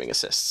way we're doing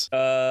assists.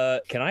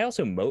 Can I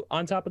also moat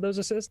on top of those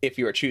assists? If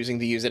you are choosing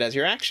to use it as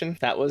your action,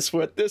 that was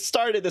what this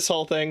started this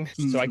whole thing.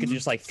 So I could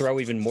just like throw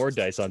even more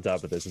dice on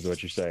top of this, is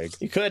what you're saying.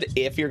 You could,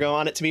 if you're going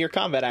on it to be your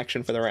combat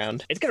action for the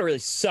round. It's gonna really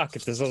suck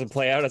if this doesn't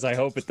play out as I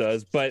hope it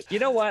does. But you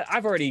know what?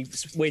 I've already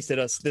wasted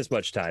us this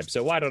much time,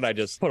 so why don't I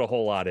just put a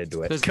whole lot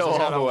into it? This Go is all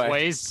not the a way.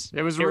 waste.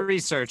 It was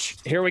research.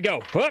 Here we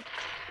go. Whoop.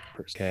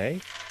 Okay.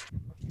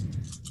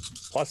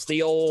 Plus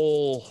the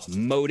old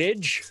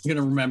motage. I'm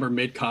gonna remember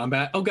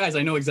mid-combat. Oh, guys,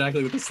 I know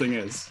exactly what this thing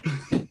is.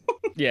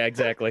 Yeah,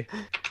 exactly.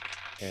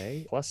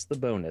 Okay. Plus the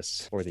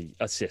bonus or the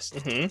assist.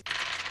 Mm-hmm.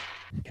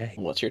 Okay.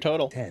 What's your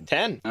total? 10.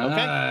 10. Okay.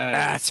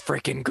 That's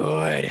freaking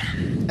good.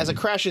 As it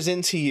crashes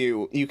into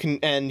you, you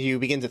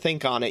begin to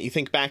think on it. You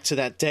think back to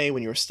that day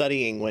when you were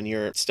studying, when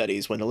your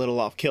studies went a little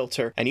off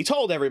kilter, and you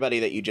told everybody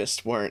that you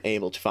just weren't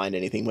able to find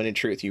anything, when in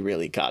truth you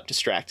really got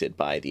distracted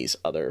by these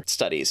other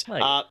studies.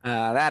 Right.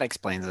 That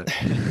explains it.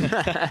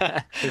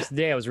 This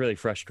day I was really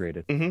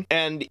frustrated. Mhm.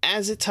 And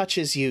as it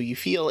touches you, you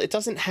feel it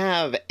doesn't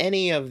have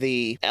any of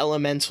the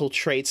elemental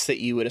traits that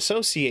you would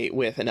associate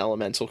with an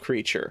elemental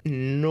creature,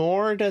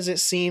 nor does it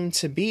seem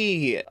to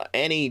be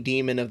any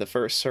demon of the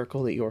first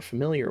circle that you're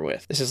familiar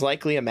with. This is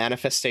likely a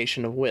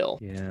manifestation of will.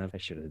 Yeah, I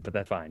should have, but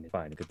that's fine.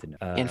 Fine, good to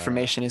know.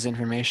 Information is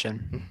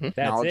information. That's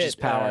Knowledge it. is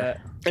power.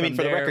 I mean, From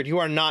for the there- record, you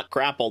are not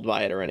grappled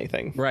by it or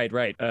anything. Right.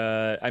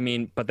 I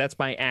mean, but that's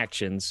my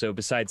action. So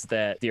besides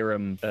that,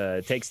 Dirham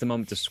takes the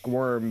moment to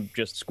squirm,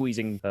 just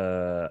squeezing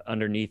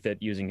underneath it,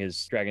 using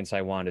his Dragon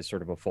Sai wand as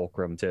sort of a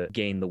fulcrum to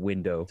gain the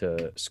window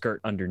to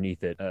skirt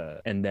underneath it,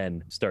 and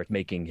then start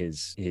making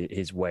his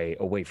way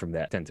away from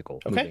that tentacle,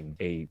 Okay. moving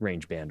a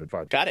range band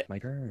farther. Got it. My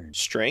turn.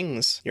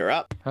 Strings, you're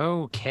up.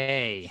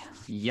 Okay.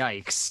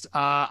 Yikes.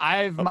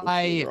 I've Oh,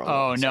 my. wrong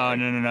Oh one, no sorry.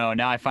 no.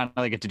 Now I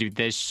finally get to do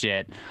this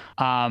shit.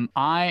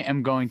 I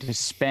am going to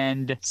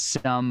spend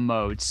some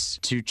motes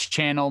to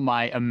channel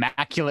my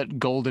immaculate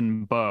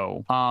golden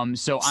bow.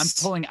 So I'm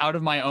pulling out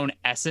of my own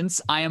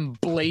essence. I am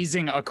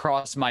blazing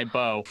across my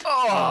bow.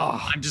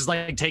 I'm just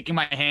like taking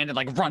my hand and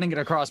like running it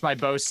across my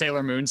bow,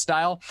 Sailor Moon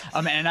style.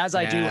 And as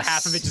I do,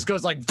 half of it just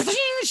goes like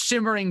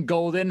shimmering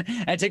golden.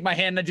 And I take my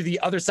hand and I do the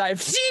other side,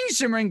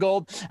 shimmering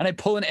gold, and I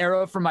pull an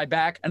arrow from my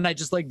back and I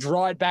just like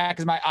draw it back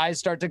as my eyes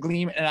start to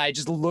gleam, and I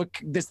just look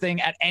this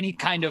thing at any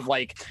kind of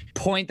like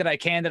point that I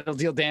can that'll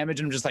deal damage,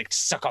 and I'm just like,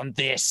 suck on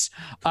this.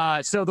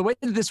 So the way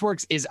that this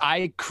works is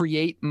I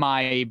create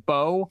my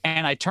bow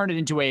and I turn it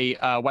into a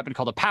weapon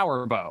called a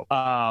power bow.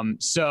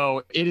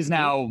 So it is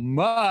now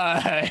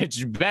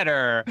much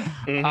better.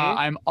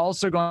 I'm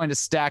also going to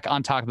stack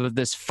on top of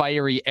this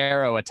fiery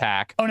arrow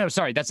attack. Oh no,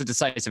 sorry, that's a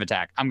decisive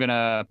attack. I'm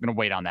gonna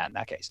wait on that in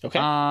that case. Okay.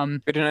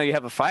 Good to know you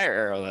have a fire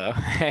arrow, though.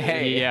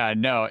 Hey. Yeah,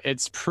 no,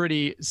 it's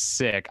pretty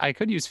sick. I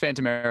could use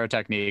Phantom Arrow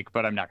technique,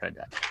 but I'm not going to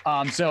do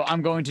that. So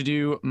I'm going to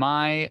do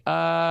my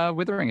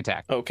Withering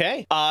attack.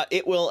 Okay.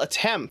 It will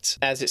attempt,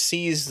 as it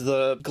sees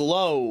the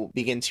glow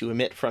begin to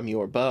emit from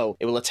your bow,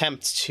 it will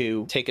attempt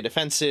to take a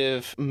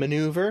defensive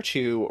maneuver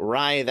to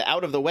writhe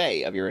out of the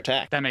way of your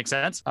attack. That makes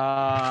sense.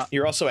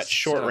 You're also at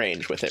short So-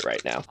 range with it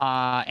right now.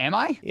 Am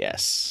I?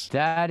 Yes.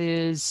 That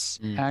is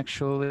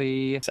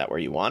actually... Is that where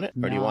you want it?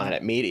 Or do you want it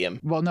at medium?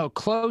 Well, no,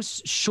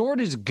 close. Short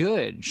is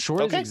good.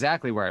 Short is Okay.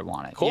 exactly where I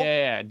want it. Cool.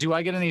 Yeah. Do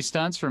I get any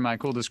stunts for my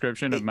cool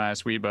description of my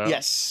sweet bow?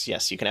 Yes.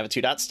 You can have a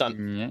 2-dot stunt.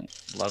 Yeah,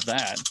 love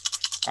that.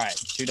 All right,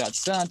 2-dot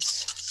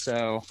stunts.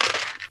 So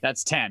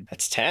that's 10.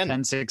 That's 10.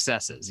 10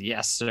 successes.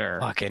 Yes, sir.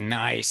 Fucking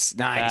nice.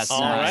 That's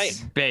All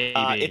nice, right.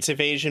 baby. Its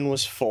evasion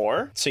was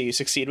 4, so you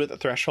succeed with a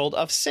threshold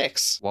of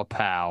 6.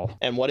 Wapow.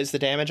 And what is the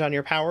damage on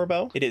your power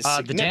bow? It is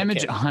The damage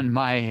significant. on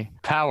my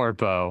power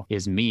bow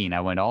is mean. I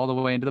went all the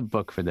way into the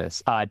book for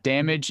this.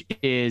 Damage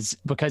is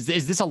because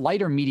is this a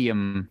light or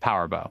medium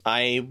power bow?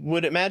 I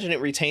would imagine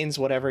it retains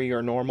whatever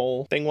your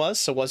normal thing was.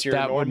 So was your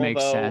That normal would make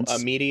bow sense. a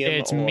medium?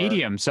 It's or...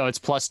 medium, so it's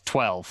plus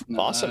 12.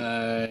 Awesome.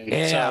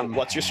 Nice. So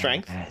what's your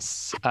strength?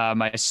 Yes.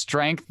 My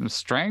strength. My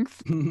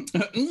strength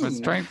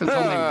is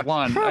only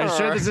 1. Are you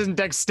sure this isn't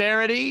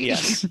dexterity?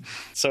 Yes.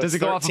 So Does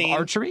it's it go off of 13.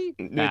 archery?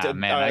 No,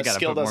 Man, I gotta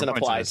skill put more doesn't points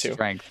apply into to.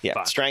 strength. Yeah,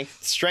 Fuck.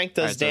 strength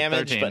does Alright, so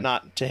damage, 13. but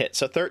not to hit.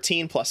 So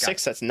 13 plus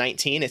 6, that's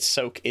 19. Its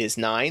soak is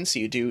 9, so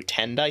you do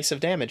 10 dice of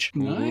damage.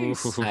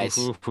 Nice. Nice.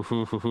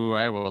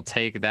 I will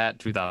take that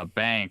to the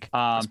bank.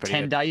 pretty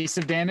 10 good. dice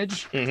of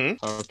damage.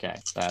 Mm-hmm. Okay,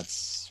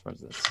 that's what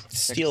is this?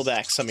 Steal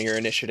back some of your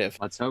initiative.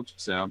 Let's hope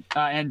so.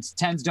 And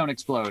 10s don't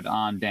explode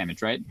on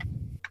damage, right?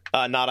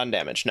 Not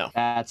undamaged, no.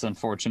 That's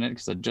unfortunate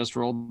because I just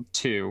rolled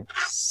 2.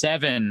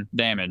 7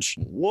 damage.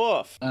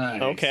 Woof.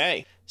 Nice.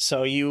 Okay.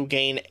 So you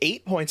gain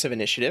 8 points of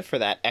initiative for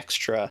that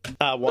extra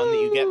one that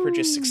you get for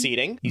just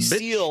succeeding. You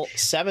steal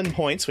 7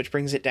 points, which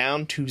brings it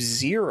down to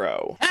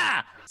 0.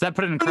 Ah! Does that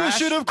put it in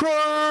crash? Initiative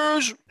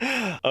crash.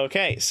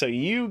 Okay, so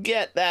you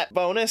get that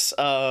bonus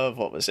of,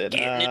 what was it?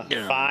 5?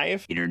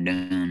 Get her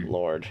done.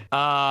 Lord.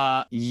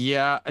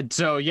 Yeah.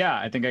 So, yeah,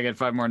 I think I get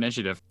 5 more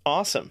initiative.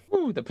 Awesome.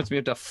 Ooh, that puts me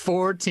up to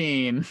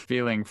 14.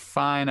 Feeling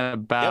fine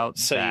about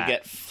So that. you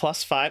get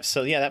 +5.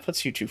 So yeah, that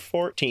puts you to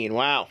 14.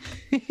 Wow.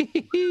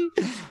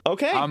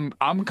 Okay.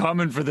 I'm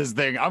coming for this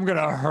thing. I'm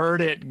gonna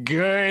hurt it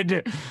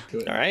good.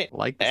 Good. All right.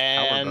 Like this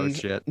power bow And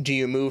shit. do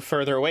you move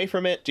further away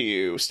from it? Do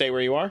you stay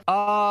where you are?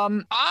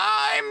 I'm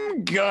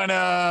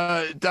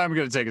gonna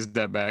take a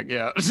step back.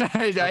 Yeah,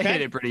 I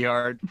hit it pretty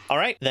hard. All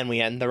right. Then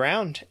we end the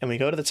round and we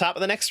go to the top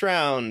of the next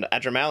round.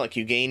 Adramalik,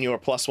 you gain your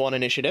 +1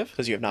 initiative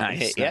because you have not been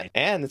Nice, hit yet. nice.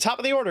 And the top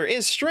of the order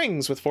is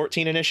Strings with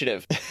 14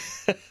 initiative.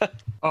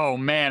 Oh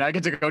man, I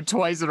get to go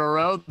twice in a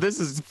row. This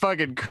is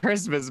fucking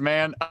Christmas,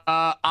 man.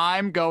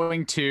 I'm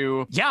going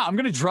to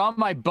draw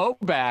my bow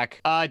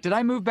back. Did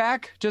I move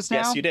back just now?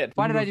 Yes, you did.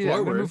 Why did I Move do that? I'm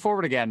gonna forward. move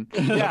forward again.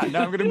 Yeah,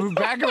 no, I'm gonna move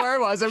back to where I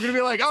was. I'm gonna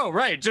be like, oh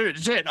right,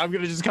 shit. I'm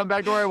gonna just come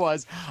back to where I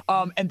was.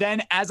 And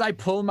then as I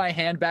pull my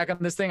hand back on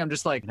this thing, I'm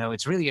just like, no,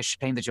 it's really a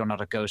shame that you're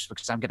not a ghost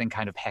because I'm getting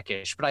kind of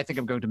heckish, but I think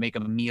I'm going to make a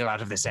meal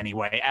out of this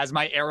anyway. As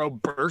my arrow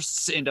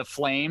bursts into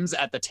flames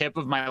at the tip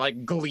of my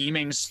like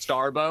gleaming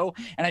star bow,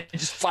 and I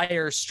just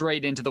fire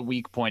straight into the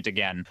weak point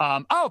again.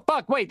 Oh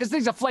fuck, wait, this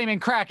thing's a flaming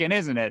kraken,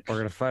 isn't it? We're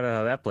gonna find out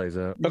how that plays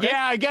out. Okay.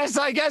 Yeah, I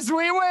guess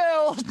we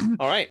will.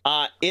 All right.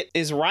 It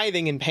is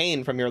writhing in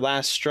pain from your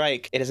last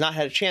strike. It has not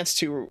had a chance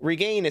to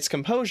regain its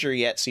composure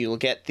yet, so you'll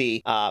get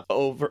the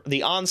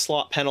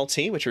onslaught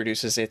penalty, which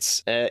reduces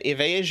its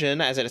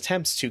evasion as it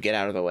attempts to get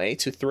out of the way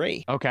to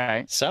 3.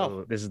 Okay.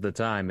 So This is the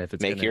time if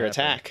it's make gonna your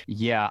happen. attack.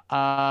 Yeah.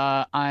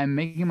 I'm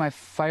making my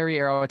fiery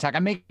arrow attack.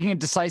 I'm making a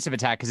decisive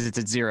attack because it's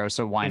at 0,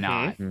 so why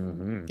not?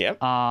 Mhm. Yep.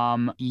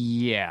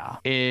 Yeah.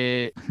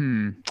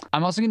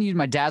 I'm also gonna use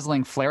my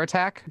dazzling flare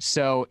attack.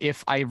 So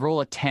if I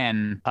roll a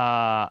 10,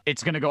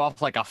 it's gonna go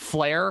off like a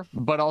flare,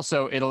 but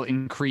also it'll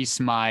increase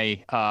my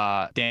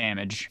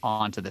damage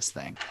onto this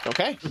thing.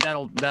 Okay.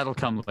 That'll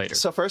come later.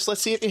 So first,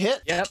 let's see if you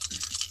hit. Yep.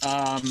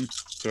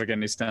 Do I get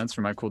any stunts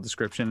for my cool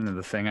description of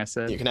the thing I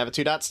said? You can have a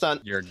 2-dot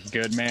stunt. You're a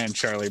good man,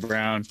 Charlie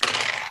Brown.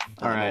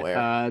 All I'm right,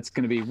 aware. it's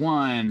gonna be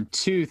 1,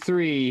 2,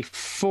 3,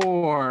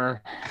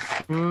 4.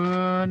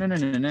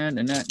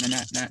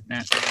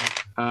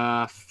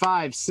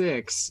 5,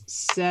 6,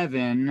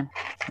 7.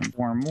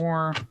 One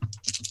more.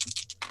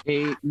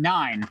 8,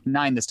 9.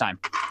 9 this time.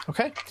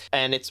 Okay.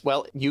 And it's,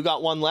 well, you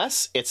got 1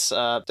 less. Its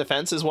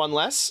defense is 1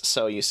 less,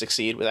 so you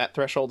succeed with that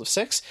threshold of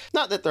 6.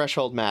 Not that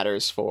threshold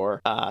matters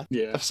for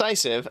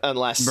decisive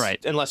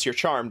unless your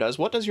charm does.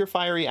 What does your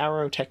fiery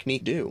arrow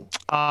technique do?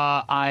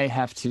 I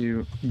have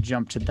to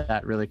jump to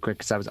that really quick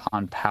because I was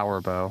on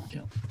power bow.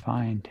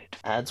 Find it.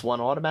 Adds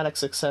 1 automatic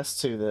success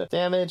to the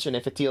damage, and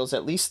if it deals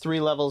at least 3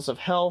 levels of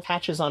health,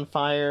 catches on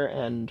fire,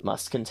 and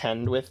must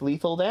contend with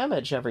lethal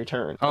damage every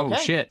turn. Oh,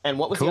 Okay. shit. And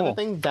what was the other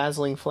thing?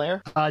 Dazzling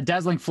Flare?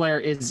 Dazzling Flare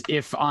is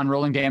if on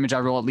rolling damage I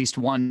roll at least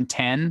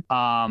 110,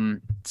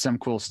 some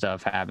cool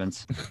stuff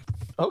happens.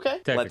 Okay,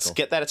 let's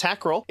get that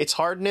attack roll. Its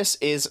hardness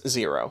is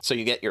 0, so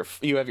you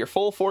have your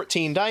full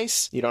 14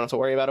 dice. You don't have to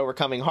worry about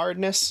overcoming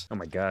hardness. Oh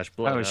my gosh,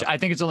 blow it up. I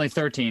think it's only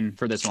 13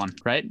 for this one,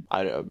 right?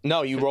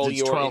 No, you roll It's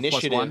your 12 plus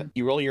initiative. 1.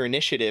 You roll your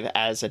initiative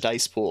as a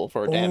dice pool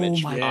for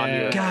damage my on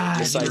your God,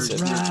 decisive.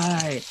 you're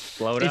right.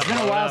 Blow it It's up, been a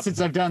blow it while up. since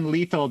I've done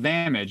lethal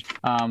damage.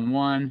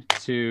 1,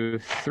 2,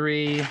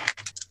 3,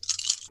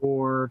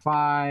 4,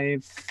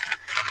 5,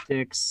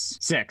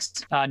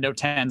 6. No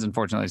 10s,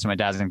 unfortunately, so my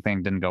dazzling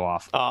thing didn't go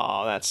off.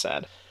 Oh, that's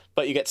sad.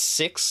 But you get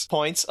 6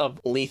 points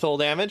of lethal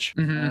damage.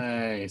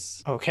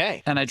 Nice.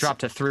 Okay. And I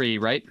dropped to 3,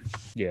 right?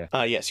 Yeah.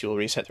 Yes, you will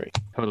reset 3.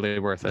 Totally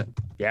worth it.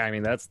 Yeah, I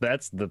mean that's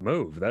the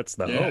move. That's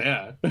the hope.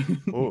 Yeah.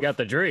 You got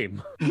the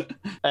dream.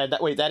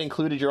 That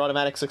included your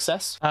automatic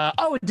success?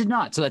 It did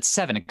not, so that's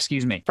 7,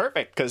 excuse me.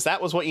 Perfect, because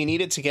that was what you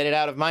needed to get it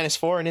out of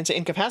 -4 and into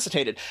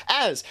incapacitated.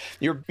 As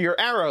your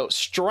arrow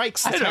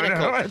strikes the I don't know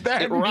tentacle, what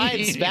that it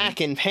writhes means. back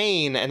in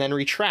pain and then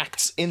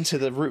retracts into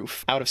the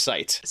roof, out of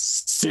sight.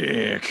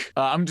 Sick.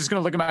 I'm just going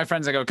to look at my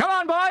friends and go, come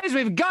on, boys,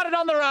 we've got it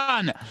on the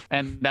run.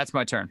 And that's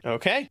my turn.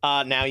 Okay.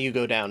 Now you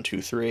go down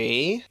to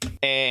 3,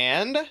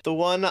 and the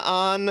one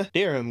on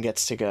Dirham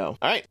gets to go.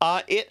 All right.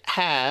 It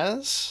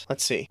has,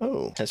 let's see.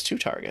 Oh, has 2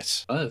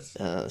 targets.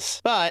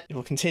 Buzz. But it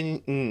will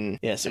continue.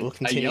 Yes, it will I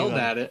continue. yelled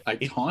at it. I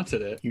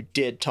taunted it. You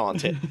did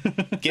taunt it.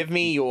 Give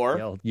me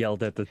your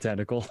Yelled at the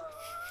tentacle.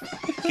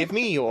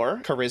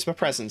 charisma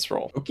presence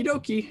roll. Okie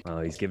dokie.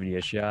 Oh, he's giving you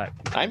a shot.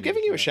 I'm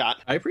giving you a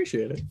shot. I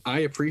appreciate it. I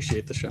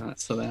appreciate the shot.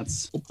 So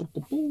that's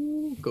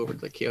go over to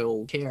the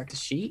old character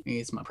sheet.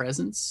 Here's my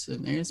presence,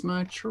 and there's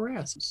my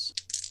charisma.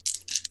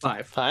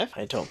 5. 5?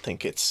 I don't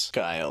think it's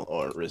Guile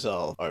or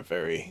Resolve are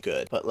very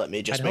good, but let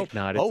me just I'd hope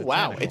not. It's Oh, a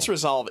wow. tentacle. Its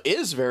Resolve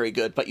is very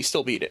good, but you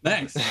still beat it.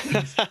 Thanks.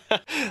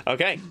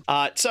 Okay.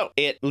 So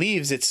it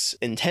leaves its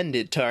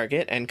intended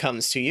target and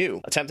comes to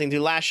you, attempting to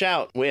lash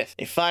out with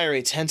a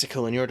fiery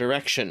tentacle in your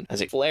direction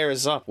as it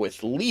flares up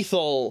with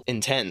lethal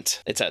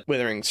intent. It's at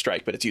Withering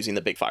Strike, but it's using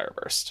the big fire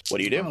burst. What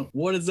do you do? Oh,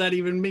 what does that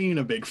even mean,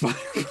 a big fire?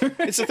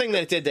 It's the thing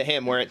that it did to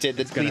him, where it did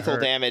the gonna lethal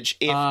hurt. damage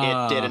if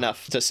it did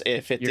enough.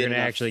 If it You're did gonna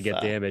enough, actually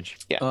get damage.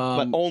 Yeah,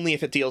 but only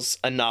if it deals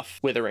enough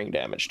withering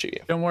damage to you.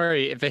 Don't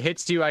worry. If it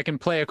hits you, I can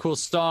play a cool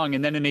song,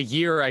 and then in a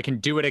year, I can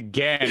do it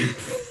again.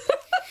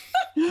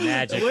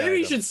 Magic. Maybe we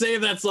item. should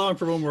save that song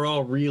for when we're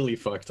all really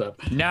fucked up.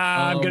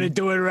 Nah, I'm gonna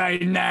do it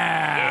right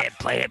now.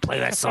 Play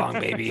that song,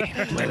 baby.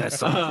 Play that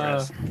song for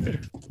us.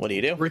 What do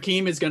you do?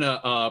 Rakeem is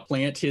gonna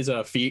plant his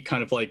feet,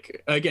 kind of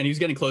like, again, he's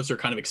getting closer,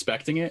 kind of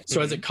expecting it.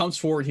 So as it comes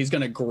forward, he's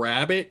gonna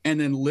grab it and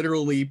then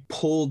literally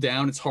pull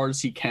down as hard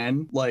as he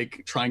can,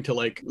 like trying to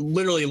like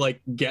literally like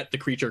get the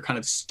creature kind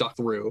of stuck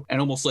through and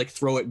almost like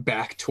throw it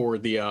back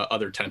toward the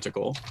other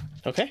tentacle.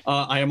 Okay.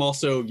 I am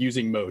also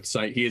using motes.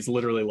 He is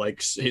literally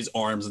like his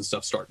arms and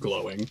stuff start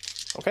glowing.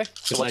 Okay.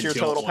 So 'Cause what's I your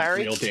don't total want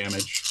parry? Real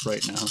damage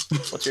right now.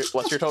 What's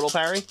your total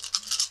parry?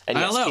 And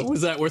I don't yes, know.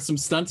 Was that worth some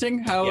stunting?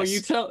 How are yes.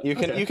 you tell? You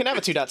can Okay. you can have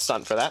a 2-dot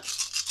stunt for that.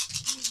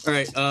 All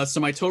right.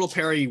 So my total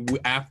parry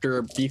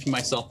after beefing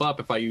myself up,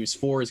 if I use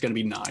 4, is going to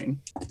be 9.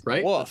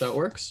 Right? Woof. If that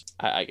works.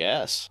 I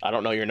guess. I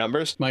don't know your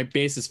numbers. My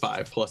base is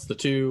 5 plus the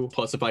 2.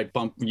 Plus if I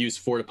use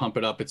 4 to pump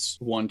it up, it's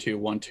 1 2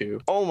 1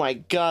 2. Oh my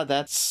god,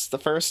 that's the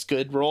first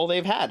good roll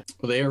they've had.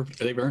 Well,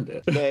 they've earned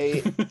it.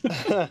 They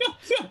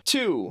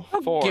 2,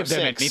 4, give them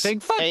 6, anything.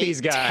 Fuck 8,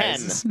 these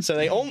guys. 10. So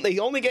they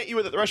only get you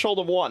with a threshold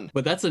of 1.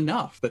 But that's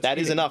enough. That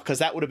is enough, because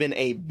that would have been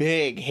a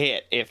big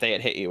hit if they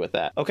had hit you with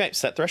that. Okay,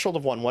 so that threshold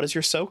of 1, what is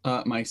your soak?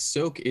 My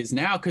soak is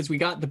now because we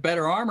got the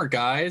better armor,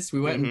 guys. We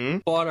went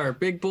and bought our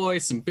big boy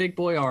some big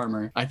boy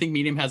armor. I think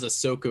medium has a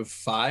soak of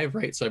 5,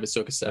 right? So I have a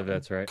soak of 7.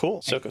 That's right.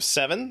 Cool. Soak of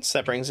 7. So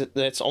that brings it.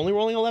 It's only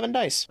rolling 11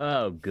 dice.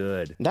 Oh,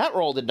 good. That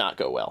roll did not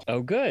go well.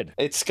 Oh, good.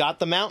 It's got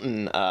the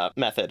mountain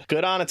method.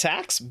 Good on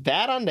attacks,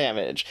 bad on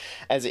damage,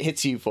 as it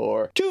hits you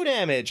for 2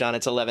 damage on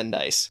its 11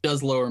 dice.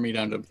 Does lower me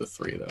down to the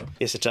 3 though.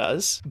 Yes, it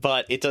does,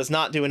 but it does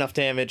not do enough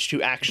damage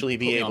to actually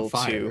be Put me on able to.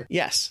 fire.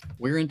 Yes.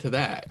 We're into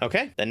that.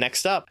 Okay. Then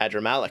next up,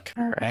 Adramalik.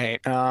 All right.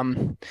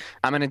 I'm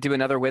gonna do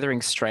another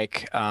Withering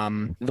Strike.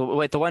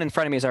 The one in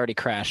front of me is already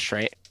crashed,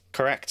 right?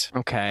 Correct.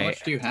 How Okay.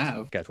 much do you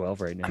have? Got 12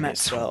 right now. I'm at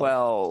Yes, 12.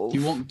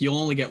 12. You'll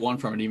only get 1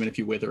 from it, even if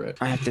you wither it.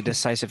 I have the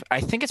decisive. I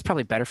think it's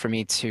probably better for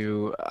me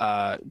to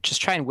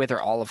just try and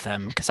wither all of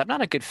them because I'm not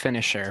a good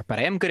finisher, but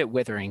I am good at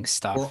withering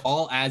stuff. We're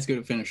all as good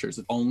at finishers.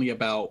 It's only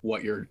about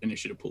what your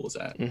initiative pool is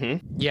at.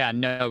 Yeah,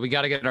 no, we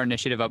got to get our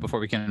initiative up before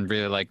we can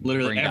really like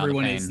Literally, bring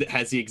everyone down the pain.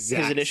 has the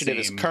exact His initiative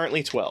is same.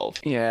 currently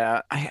 12.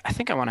 Yeah, I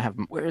think I want to have.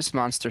 Where's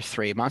Monster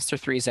 3? Monster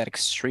 3 is at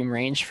extreme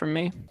range from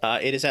me.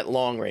 It is at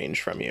long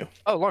range from you.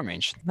 Oh, long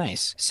range.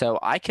 Nice. So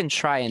I can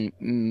try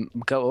and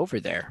go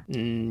over there.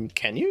 Can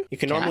you? You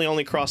can Can normally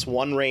only cross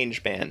 1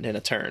 range band in a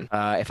turn.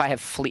 If I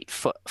have fleet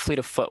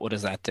of foot, what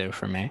does that do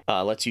for me?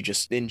 Lets you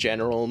just, in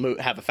general,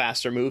 have a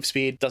faster move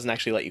speed. Doesn't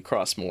actually let you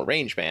cross more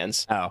range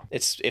bands. Oh.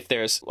 It's if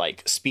there's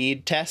like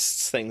speed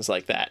tests, things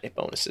like that, it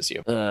bonuses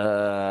you.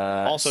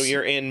 Uh, Also,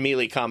 you're in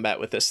melee combat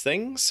with this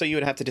thing, so you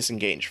would have to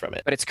disengage from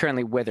it. But it's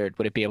currently withered.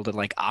 Would it be able to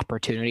like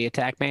opportunity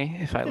attack me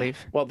if I leave?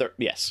 Well,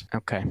 yes.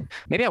 Okay.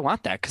 Maybe I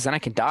want that because then I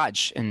can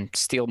dodge and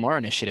steal more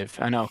initiative.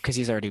 I know because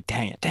he's already.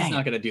 Dang it. He's Dang.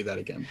 not It. going to do that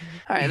again.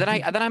 All right.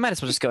 Then I might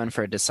as well just go in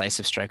for a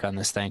decisive strike on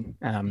this thing.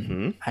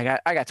 I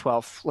got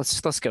 12.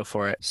 Let's go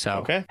for it. So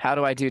Okay. how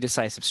do I do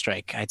decisive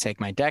strike? I take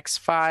my dex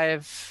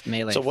 5,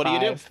 melee. So what do you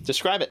do? 5.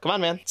 Describe it. Come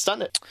on, man.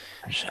 Stun it.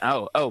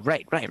 Oh,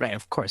 right,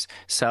 of course.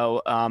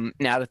 So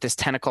now that this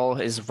tentacle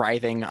is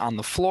writhing on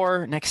the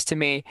floor next to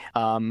me,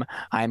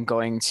 I'm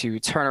going to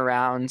turn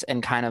around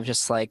and kind of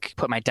just like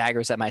put my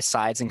daggers at my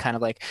sides and kind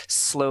of like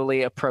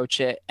slowly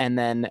approach it, and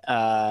then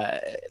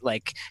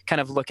like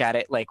kind of look at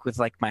it like with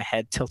like my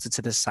head tilted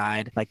to the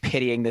side, like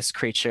pitying this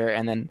creature,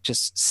 and then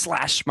just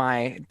slash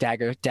my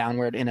dagger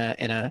downward in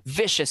a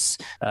vicious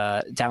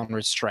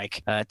downward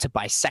strike to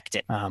bisect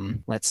it.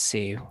 Let's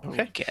see. what we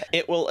Okay. get.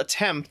 It will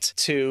attempt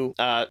to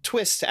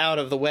twist out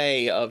of the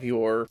way of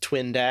your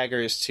twin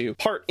daggers to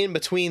part in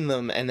between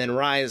them and then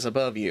rise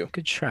above you.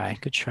 Good try.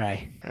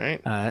 All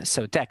right.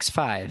 So dex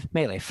 5,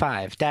 melee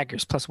 5,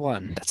 daggers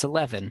 +1. That's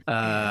 11.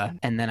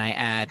 And then I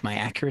add my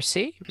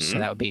accuracy, so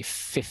that would be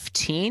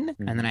 15.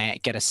 And then I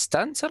get a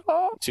stunt at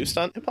all. 2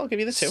 stun. I'll give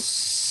you the 2.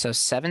 So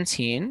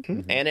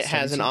 17. And it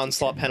has an 17,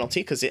 onslaught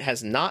penalty because it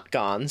has not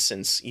gone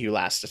since you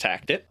last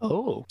attacked it.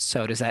 Oh,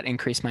 so does that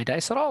increase my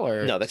dice at all,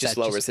 or No, that does just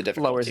lowers the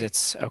difficulty. Lowers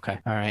its. Okay.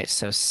 All right.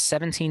 So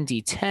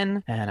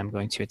 17d10, and I'm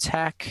going to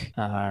attack.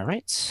 All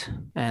right,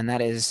 and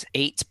that is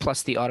 8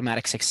 plus the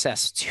automatic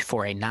success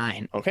for a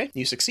 9 Okay,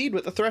 you succeed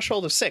with a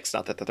threshold of 6.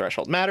 Not that the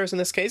threshold matters in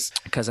this case.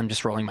 because I'm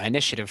just rolling my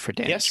initiative for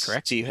damage. Yes,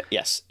 Correct. So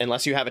yes,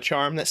 unless you have a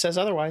charm that says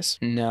otherwise.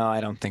 No,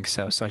 I don't think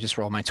so. So I just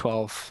roll my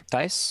 12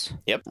 dice.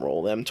 Yep,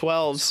 roll them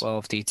 12s.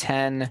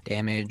 12d10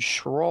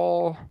 damage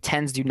roll.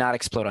 10s do not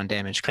explode on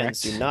damage, correct?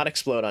 10s do not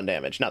explode on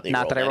damage. Not that you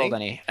Not that I rolled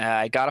any. any.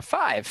 I got a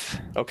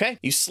 5. Okay,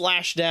 you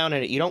slash down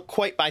at it. You don't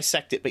quite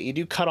bisect it, but you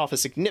do cut off a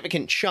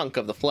significant chunk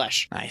of the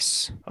flesh.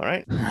 Nice. All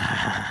right.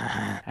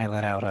 I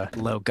let out a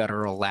low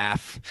guttural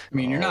laugh. I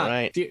mean, you're All not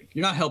right. you're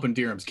not helping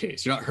Dirham's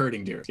case. You're not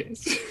hurting Dirham's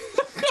case.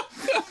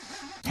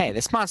 Hey,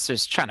 this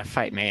monster's trying to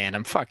fight me, and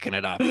I'm fucking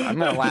it up. I'm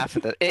gonna laugh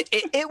at it.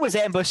 It was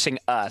ambushing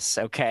us,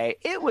 okay?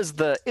 It was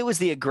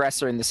the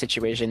aggressor in the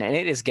situation, and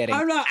it is getting.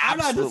 I'm not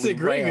absolutely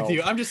disagreeing with railed.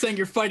 you. I'm just saying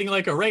you're fighting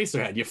like a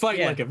racerhead. You fight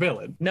Yeah. like a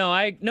villain. No,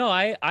 I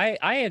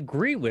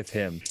agree with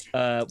him.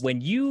 When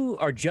you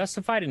are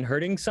justified in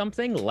hurting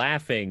something,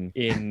 laughing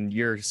in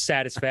your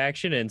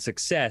satisfaction and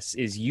success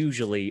is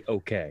usually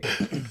okay.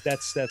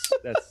 That's the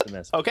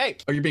message. Okay.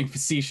 Oh, you're being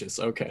facetious.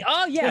 Okay.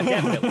 Oh yeah,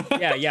 definitely.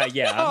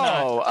 Yeah. I'm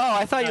not. Oh,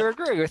 I thought you were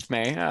agreeing with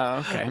me. Oh,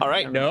 okay. All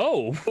right.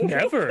 No,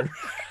 never.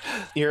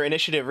 Your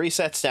initiative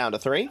resets down to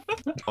 3.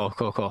 Oh,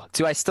 cool.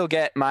 Do I still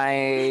get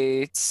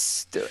my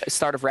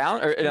start of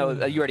round? Or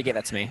no, you already gave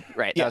that to me.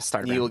 Right. That was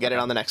start of round. You will get it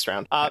on the next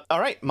round. All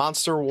right.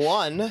 Monster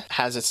 1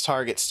 has its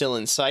target still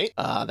in sight.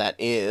 That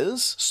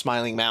is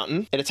Smiling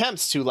Mountain. It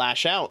attempts to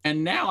lash out.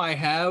 And now I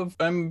have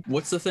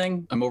what's the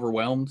thing? I'm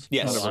overwhelmed.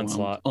 Yes. Not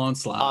overwhelmed.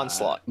 Onslaught.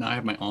 Onslaught. Now I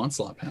have my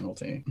onslaught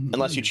penalty.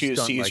 Unless you choose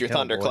to Stunned use like your hell,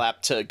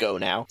 Thunderclap to go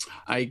now.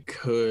 I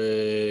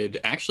could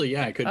actually,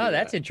 yeah, I could. Oh, do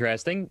that's that.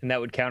 interesting. And that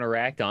would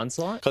counteract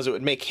Onslaught? Because it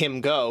would make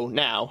him go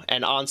now,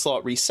 and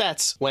Onslaught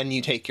resets when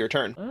you take your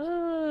turn.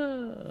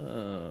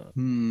 Oh,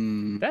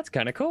 that's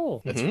kind of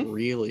cool. That's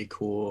really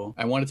cool.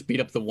 I wanted to beat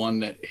up the one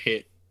that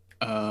hit.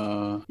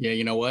 Yeah,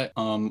 you know what?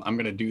 I'm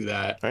gonna do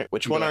that. All right.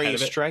 Which Go one are ahead you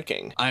of it.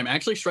 striking? I'm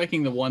actually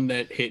striking the one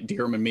that hit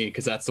Dirham and me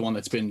because that's the one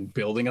that's been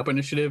building up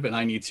initiative, and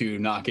I need to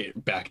knock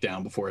it back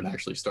down before it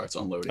actually starts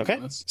unloading. Okay.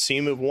 on us. So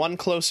you move 1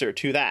 closer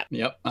to that.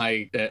 Yep.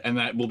 And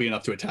that will be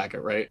enough to attack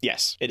it, right?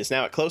 Yes. It is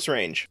now at close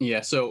range.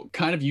 Yeah, so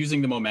kind of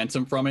using the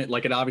momentum from it,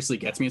 like it obviously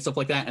gets me and stuff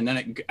like that, and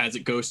then as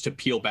it goes to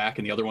peel back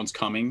and the other one's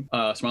coming,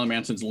 Smiling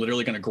Mountain's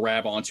literally going to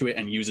grab onto it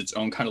and use its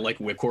own kind of like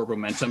whipcord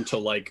momentum to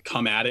like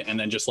come at it and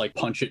then just like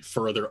punch it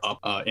further up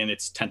in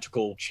its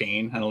tentacle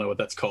chain. I don't know what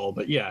that's called,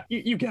 but yeah,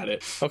 you get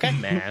it. Okay.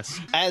 Mass.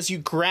 As you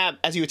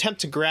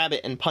attempt to grab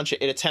it and punch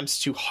it, it attempts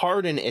to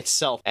harden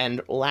itself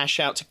and lash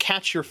out to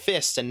catch your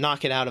fist and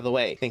knock it out of the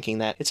way, thinking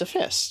that it's a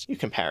fist. You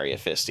can parry a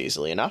fist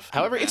easily enough.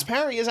 However, its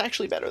parry is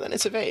actually better than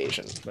its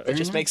evasion. It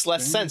just makes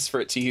less sense for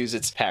it to use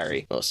its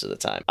parry most of the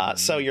time.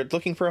 So you're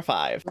looking for a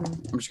 5.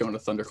 I'm just going to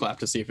Thunderclap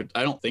to see if it.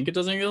 I don't think it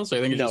does anything else. I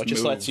think it No, it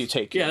just move. lets you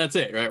take. Yeah, that's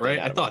it. Right.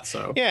 Yeah, I thought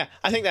so. Yeah,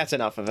 I think that's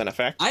enough of an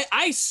effect.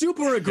 I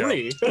super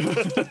agree.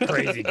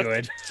 Crazy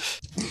good.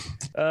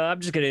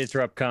 I'm just going to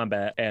interrupt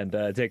combat and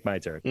take my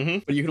turn.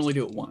 But you can only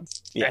do it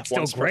once. Yeah, That's still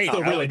once per great. time.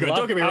 Still really good.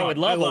 Don't get me I wrong. would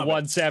I love love a it.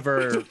 once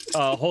ever.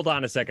 Hold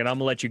on a second. I'm going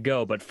to let you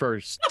go. But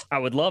first, I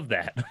would love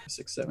that.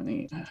 6, 7,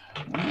 8,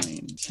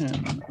 9,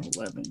 10,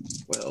 11,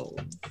 12,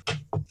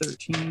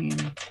 13,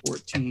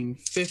 14,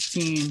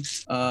 15.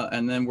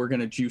 And then we're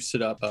going to juice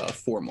it up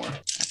 4 more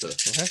after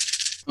this. Okay.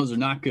 Those are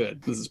not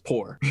good. This is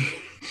poor.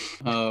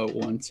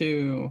 1,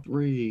 2,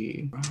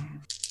 3.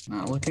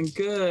 Not looking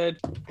good.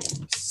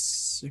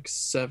 6,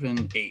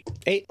 7, 8.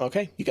 8.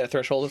 Okay, you got a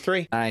threshold of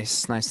 3.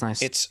 Nice.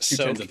 It's 2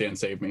 soak. 10s at the end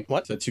saved me.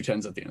 What? So 2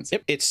 10s at the end.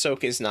 Yep, its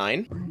soak is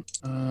 9.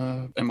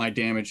 And my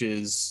damage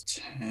is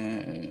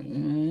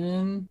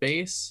 10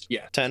 base.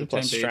 Yeah. 10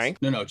 plus base.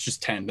 strength. No, it's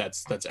just 10.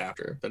 That's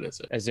after. That is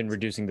it. As in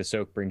reducing the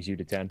soak brings you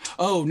to 10.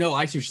 Oh no,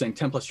 I see what you're saying.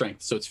 10 plus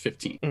strength, so it's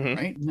 15,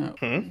 right? No.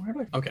 Mhm. Where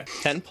do I? Okay.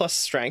 10 plus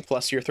strength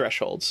plus your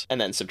thresholds, and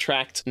then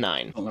subtract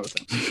 9. I'll know what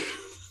that.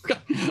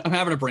 I'm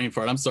having a brain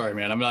fart. I'm sorry,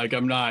 man. I'm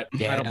not.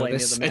 Yeah, I don't blame you.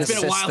 It's been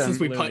a while since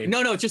we Loony. punched.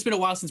 No, it's just been a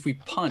while since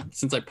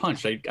I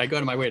punched. I go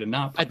out of my way to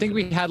not. I think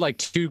we had like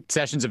 2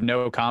 sessions of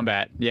no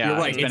combat. Yeah, You're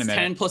right. It's been It's a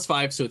minute. 10 plus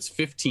 5, so it's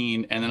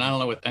 15, and then I don't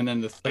know what. And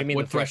then What do you mean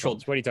what the threshold?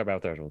 threshold? What are you talking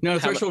about threshold? No, the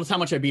How threshold is how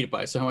much I beat it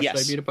by. So how much Yes.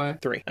 did I beat it by?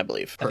 3, I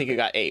believe. I think you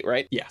got 8,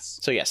 right? Yes.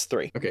 So yes,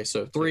 3. Okay,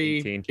 so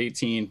 3,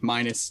 18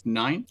 minus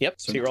 9. Yep,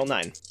 so you roll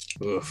 9.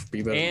 Oof,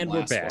 be better And than the we're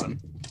last back. one.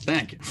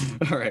 Thank you.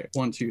 All right,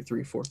 1, 2,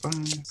 3, 4, 5,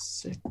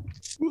 6.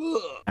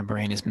 Ugh. My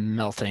brain is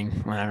melting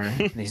whenever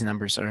these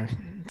numbers are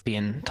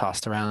being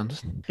tossed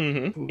around.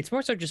 Mm-hmm. It's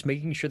more so just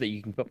making sure that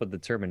you can keep up with the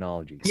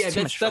terminology. Yeah,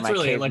 too much for that's my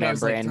really like I caveman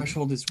was like brain.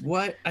 threshold is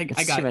what I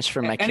It's got too much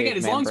for my and again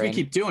as caveman long as we brain.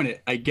 keep doing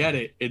it, I get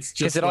it. It's Because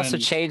just it also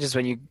when- changes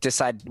when you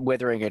decide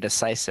withering or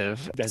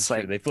decisive. That's It's true.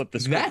 like They flip the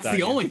script. That's on the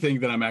you. only thing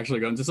that I'm actually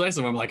going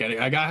decisive. I'm like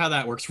I got how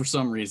that works for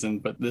some reason,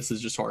 but this is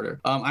just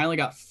harder. I only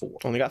got 4.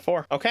 Only got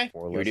 4. Okay,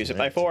 4 you less reduce it than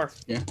by that. 4.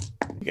 Yeah.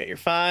 You get your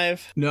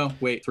 5. No,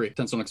 wait, 3.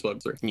 10 don't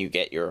explode. 3. You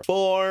get your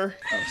 4.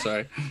 Oh,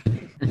 sorry.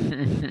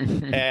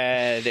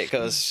 And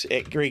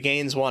it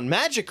regains one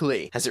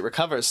magically as it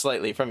recovers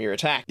slightly from your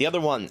attack. The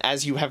other one,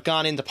 as you have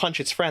gone in to punch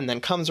its friend, then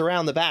comes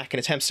around the back and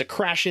attempts to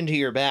crash into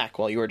your back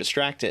while you are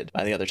distracted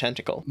by the other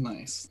tentacle.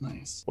 Nice.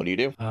 What do you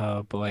do?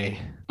 Oh boy.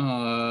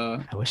 I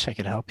wish I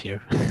could help you.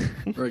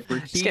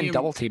 Just getting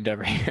double teamed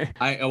over here.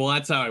 Well,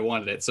 that's how I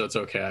wanted it, so it's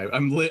okay.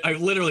 I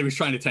literally was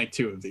trying to tank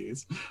 2 of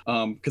these,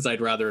 because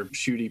I'd rather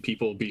shooty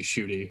people be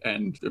shooty,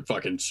 and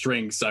fucking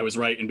Strings, I was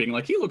right in being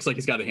like, he looks like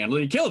he's got a handle,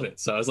 and he killed it.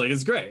 So I was like,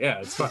 it's great, yeah,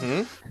 it's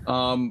fun.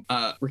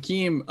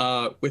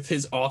 Rakeem, with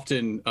his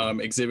often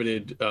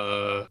exhibited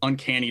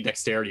uncanny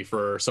dexterity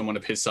for someone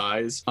of his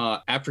size,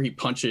 after he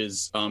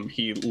punches,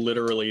 he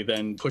literally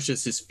then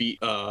pushes his feet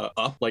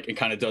up, like, and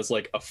kind of does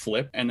like a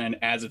flip, and then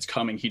as it's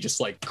coming, he just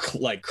like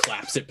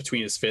claps it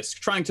between his fists,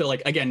 trying to,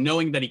 like, again,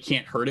 knowing that he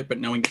can't hurt it, but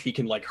knowing that he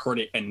can like hurt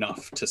it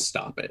enough to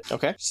stop it.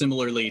 Okay.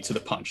 Similarly to the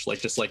punch, like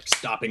just like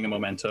stopping the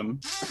momentum.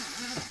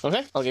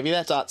 Okay, I'll give you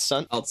that dot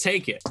stunt. I'll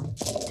take it.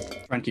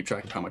 Trying to keep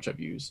track of how much I've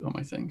used on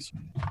my things.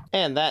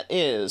 And that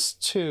is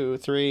 2,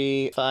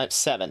 3, 5,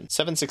 7.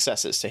 7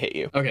 successes to hit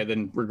you. Okay,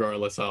 then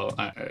regardless,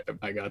 I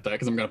got that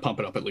because I'm gonna pump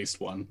it up at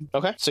least 1.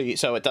 Okay,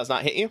 so it does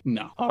not hit you?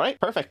 No. All right,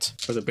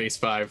 perfect. For the base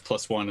 5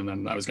 plus 1, and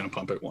then I was gonna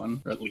pump it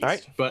 1 or at least. All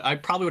right. But I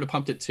probably would have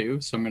pumped it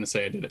 2, so I'm gonna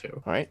say I did it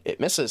 2. All right, it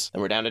misses.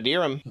 And we're down to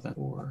Dirham. So that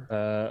 4.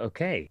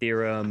 Okay.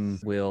 Theorem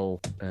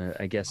will,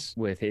 I guess,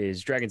 with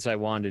his Dragonside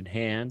wand in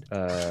hand,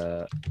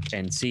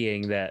 and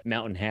seeing that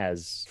Mountain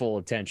has full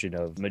attention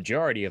of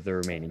majority of the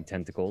remaining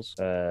tentacles,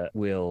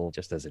 will,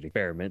 just as an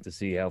experiment to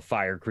see how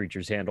fire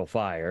creatures handle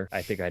fire.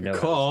 I think I know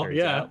how this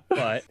turns out,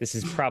 but this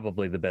is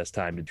probably the best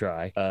time to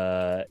try.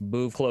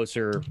 Move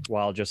closer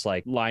while just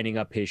like lining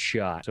up his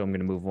shot. So I'm going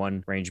to move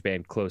 1 range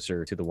band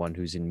closer to the one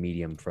who's in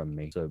medium from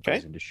me. So it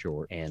goes into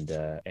short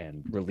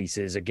and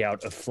releases a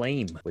gout of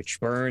flame, which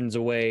burns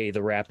away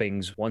the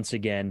wrappings once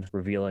again,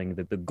 revealing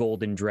that the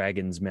golden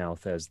dragon's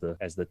mouth as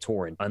the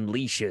torrent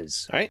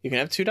unleashes. All right, you can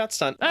have 2 dot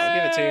stunt. I'll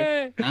give it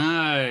to you.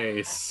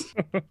 Nice.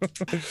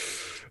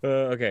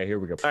 Okay, here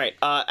we go. All right,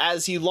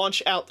 as you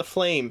launch out the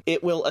flame,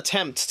 it will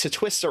attempt to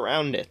twist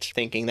around it,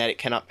 thinking that it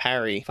cannot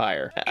parry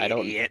fire. I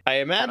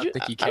imagine.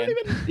 think you I don't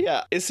even,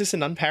 yeah, is this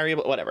an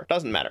unparryable? Whatever,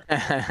 doesn't matter.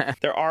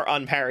 There are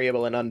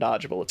unparryable and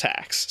undodgeable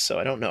attacks, so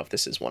I don't know if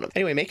this is one of them.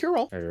 Anyway, make your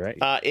roll. All right.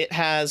 It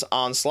has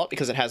onslaught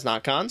because it has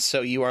not gone,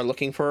 so you are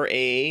looking for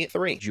a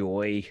 3.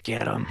 Joy.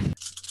 Get him.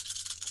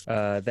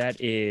 That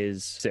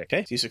is 6.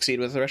 Okay, so you succeed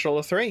with a threshold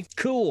of 3.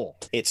 Cool.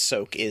 Its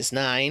soak is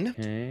 9.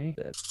 Okay,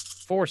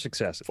 that's 4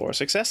 successes. 4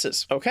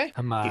 successes. Okay.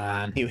 Come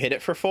on. You hit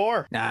it for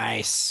 4.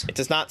 Nice. It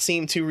does not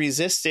seem to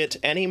resist it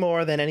any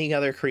more than any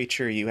other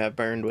creature you have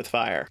burned with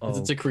fire.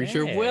 It's a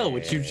creature of will,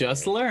 which you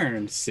just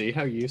learned. See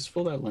how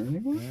useful that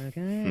learning was?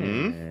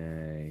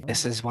 Okay.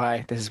 This is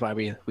why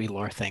we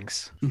lore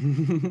things.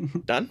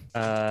 Done?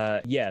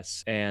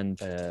 Yes, and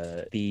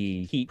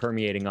the heat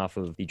permeating off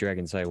of the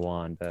Dragon's Eye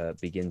wand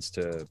begins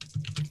to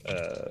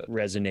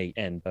resonate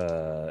and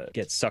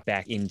get sucked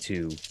back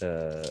into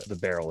the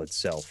barrel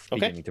itself,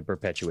 beginning to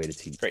perpetuate its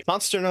heat. Great.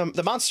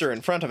 The monster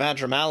in front of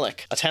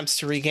Adramalik attempts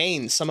to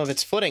regain some of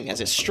its footing as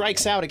it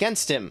strikes out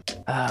against him.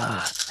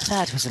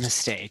 That was a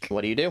mistake.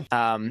 What do you do?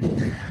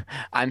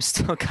 I'm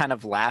still kind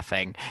of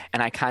laughing,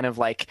 and I kind of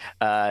like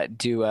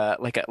do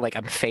like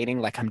I'm feigning,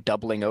 like I'm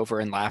doubling over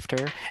in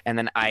laughter, and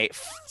then I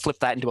flip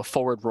that into a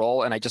forward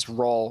roll, and I just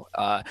roll,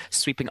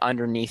 sweeping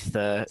underneath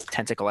the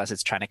tentacle as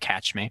it's trying to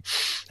catch me.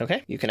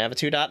 Okay, you can have a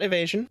 2 dot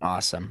evasion.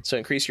 Awesome. So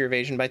increase your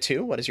evasion by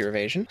 2. What is your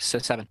evasion? So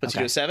 7. Puts you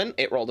to a 7.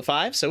 It rolled a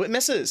 5, so it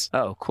misses.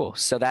 Oh, cool.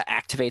 So that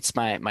activates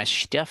my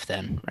stuff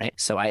then, right?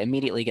 So I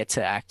immediately get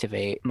to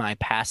activate my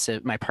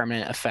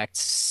permanent effects,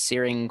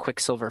 Searing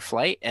Quicksilver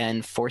Flight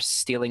and Force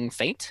Stealing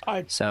Feint.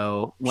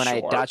 So when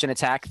I dodge an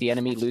attack, the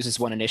enemy loses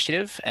 1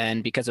 initiative,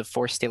 and because of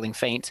Force Stealing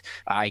Feint,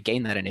 I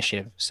gain that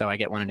initiative. So I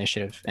get 1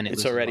 initiative, and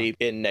it's already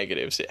in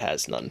negatives. It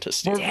has none to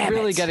steal. We're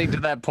really getting to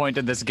that point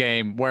in this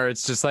game where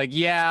it's just like,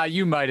 yeah,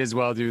 you might as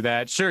well do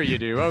that. Sure you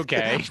do.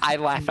 Okay. I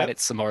laugh at it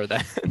some more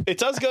then. It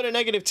does go to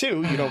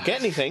 -2. You don't get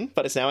anything,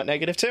 but it's now at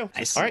 -2.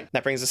 Nice. All right,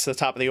 that brings us to the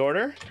top of the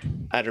order.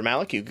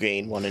 Adramalik, you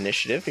gain 1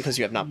 initiative because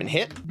you have not been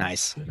hit.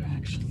 Nice.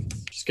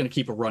 Just gonna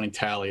keep a running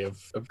tally of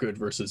good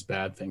versus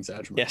bad things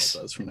Adramalik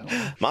does from now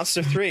on.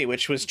 Monster 3,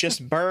 which was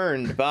just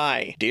burned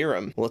by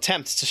Dirham, will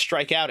attempt to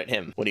strike out at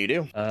him. What do you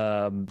do?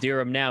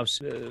 Dirham now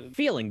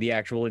feeling the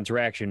actual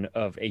interaction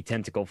of a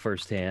tentacle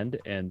firsthand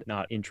and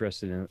not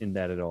interested in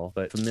that at all,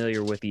 but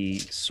familiar with the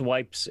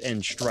swipes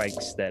and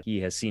strikes that he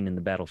has seen in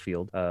the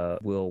battlefield,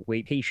 will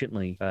wait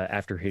patiently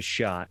after his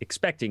shot,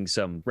 expecting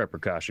some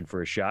repercussion for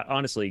his shot.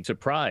 Honestly,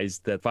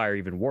 surprised that fire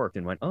even worked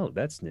and went, oh,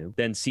 that's new.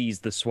 Then sees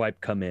the swipe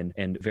come in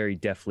and very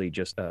deftly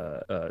just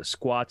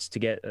squats to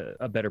get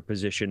a better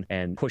position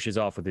and pushes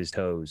off with his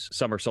toes,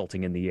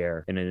 somersaulting in the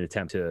air in an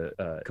attempt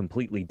to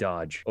completely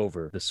dodge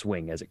over the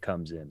swing as it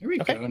comes in. Here we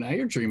go. Now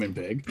you're dreaming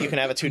big. You can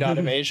have a 2-dot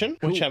evasion,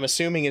 which I'm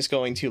assuming is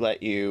going to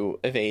let you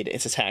evade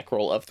its attack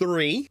roll of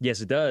 3.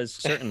 Yes, it does.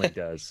 Certainly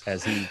does.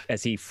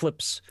 As he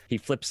flips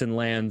and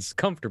lands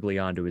comfortably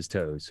onto his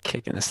toes.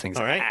 Kicking this thing's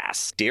All right.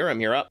 ass.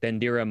 Dirham, you're up. Then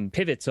Dirham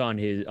pivots on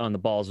the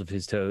balls of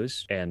his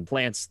toes and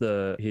plants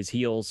his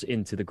heels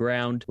into the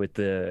ground with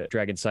the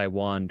Dragonsai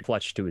wand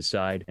clutched to his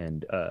side.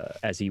 And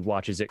as he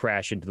watches it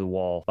crash into the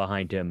wall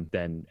behind him,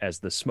 then as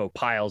the smoke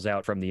piles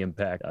out from the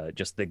impact,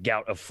 just the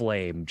gout of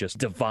flame just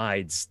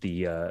divides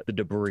the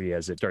debris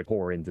as it starts to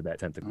pour into that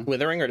tentacle.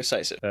 Withering or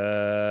decisive?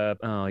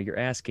 Oh, you're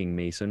asking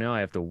me, so now I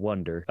have to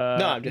wonder.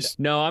 I'm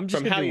just gonna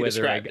from how do you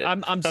withering. described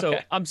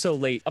it. I'm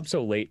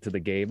so late to the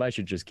game. I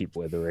should just keep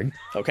withering.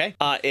 Okay.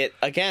 It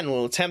again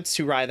will attempt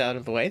to writhe out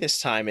of the way.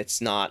 This time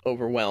it's not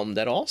overwhelmed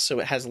at all, so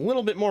it has a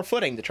little bit more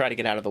footing to try to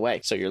get out of the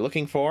way. So you're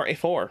looking for a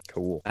 4.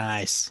 Cool.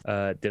 Nice.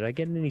 Did I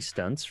get any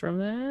stunts from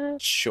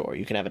that? Sure,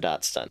 you can have a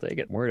dot stunt. Take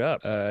it. Word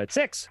up.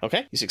 6.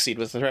 Okay, you succeed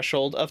with the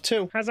threshold of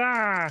 2.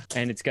 Huzzah!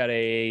 And it's got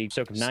a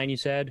soak of 9, you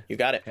said? You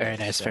got it. Very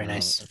nice, very So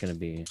nice. It's gonna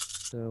be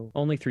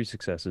only 3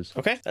 successes.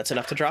 Okay, that's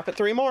enough to drop it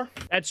 3 more,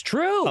 That's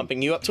true.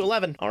 bumping you up to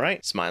 11. All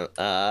right, smile.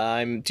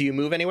 Do you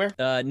move anywhere?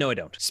 No, I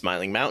don't.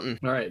 Smiling Mountain.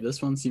 All right,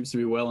 this one seems to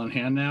be well in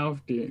hand now.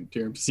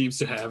 Dirham seems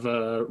to have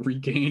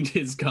regained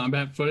his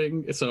combat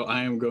footing. So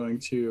I am going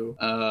to,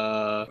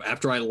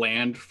 after I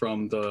land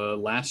from the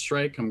last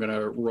strike, I'm going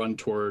to run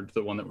toward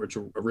the one that was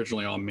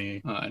originally on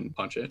me and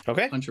punch it.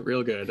 Okay. Punch it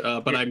real good.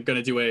 But I'm going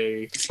to do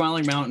a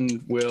Smiling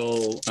Mountain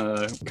will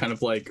kind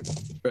of like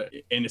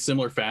in a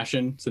similar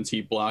fashion, since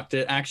he blocked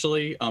it,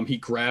 actually, he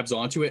grabs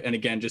onto it and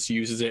again just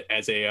uses it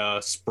as a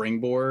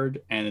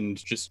springboard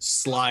and just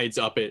slides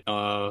up it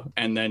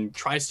and then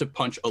tries to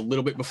punch a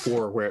little bit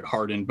before where it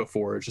hardened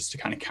before, just to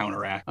kind of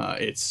counteract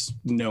its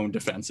known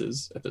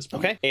defenses at this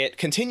point. Okay, it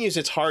continues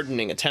its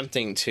hardening,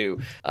 attempting to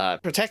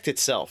protect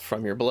itself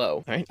from your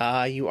blow. All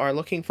right, you are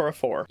looking for a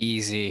 4.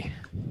 Easy.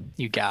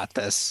 You got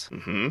this.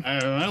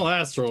 My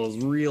last roll is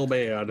real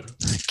bad.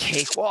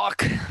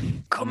 Cakewalk.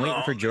 I'm Come waiting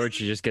on. for George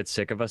to just get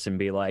sick of us and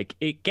be like,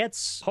 it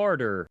gets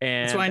harder.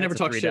 And That's why I never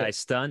talk 3 shit. die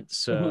stunt.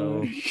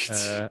 So,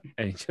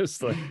 and he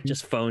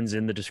just phones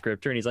in the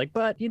descriptor and he's like,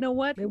 but you know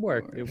what? It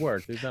worked. It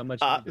worked. There's not much.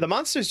 to do. The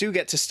monsters do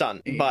get to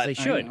stun, but They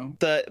should.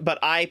 but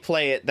I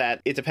play it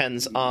that it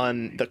depends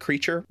on the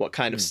creature, what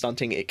kind of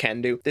stunting it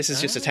can do. This is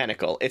just a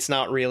tentacle. It's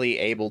not really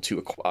able to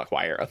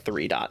acquire a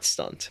 3-dot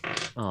stunt.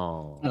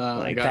 Oh.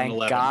 I got an Thank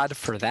 11. God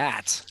for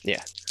that.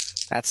 Yeah.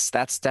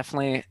 That's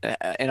definitely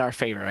in our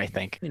favor, I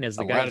think. I mean, as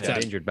the I guy got a that got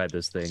 10. injured by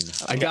this thing.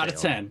 I got a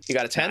 10. You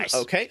got a 10? Nice.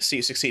 Okay, so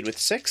you succeed with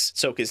 6.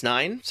 Soak is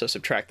 9, so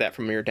subtract that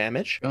from your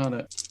damage. Got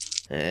it.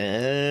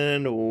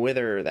 And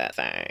wither that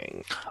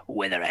thing.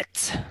 Wither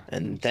it.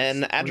 And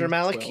then,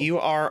 Adramalik, 12. you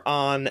are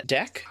on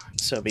deck,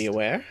 so be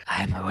aware.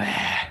 I'm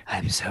aware.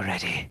 I'm so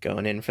ready.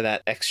 Going in for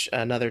that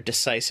another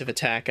decisive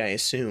attack, I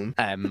assume.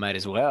 I might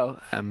as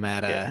well. I'm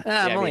at Yeah. I'm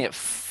Yeah, only I mean- at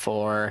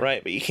 4.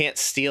 Right, but you can't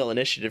steal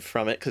initiative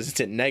from it because it's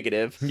in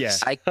negative. Yeah.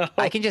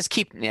 I can just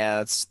keep.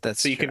 Yeah,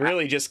 that's. So you true. can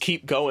really just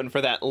keep going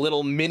for that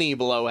little mini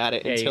blow at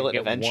it Yeah, until you it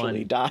get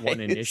eventually dies. one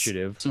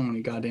initiative. So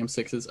many goddamn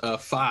 6s.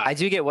 5. I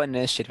do get 1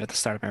 initiative at the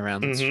start of my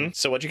round. That's true.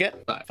 So what'd you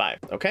get? 5. 5.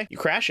 Okay, you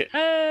crash it.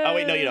 Oh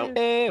wait, no, you don't.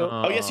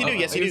 Oh yes, you do.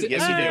 Yes, you do.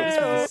 Yes, you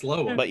do. It's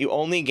slow. But you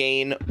only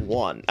gain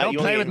 1. Don't you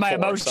play only with gain my 4,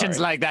 emotions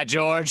sorry. like that,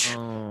 George.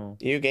 Oh.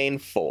 You gain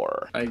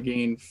 4. I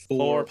gain 4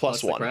 4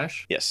 plus the 1.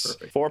 crash. Yes.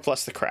 Perfect. 4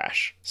 plus the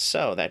crash.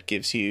 So that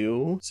gives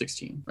you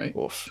 16, right?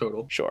 Oof.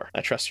 Total. Sure.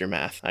 I trust your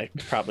math. I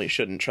probably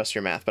shouldn't trust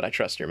your math, but I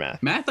trust your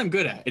math. Math I'm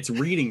good at. It's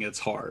reading it's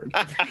hard.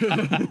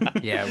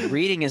 Yeah,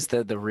 reading is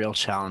the real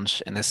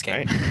challenge in this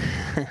game.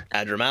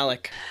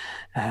 Adramalik.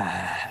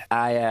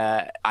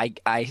 I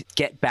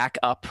get back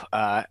up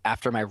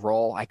after my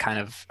roll. I kind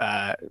of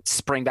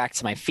spring back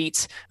to my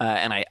feet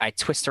and I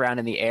twist around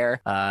in the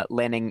air,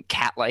 landing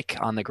cat-like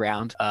on the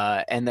ground.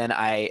 And then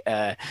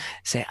I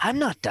say, "I'm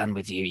not done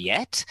with you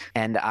yet."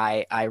 And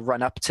I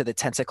run up to the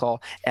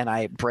tentacle and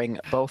I bring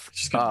both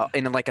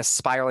in like a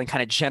spiraling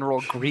kind of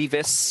General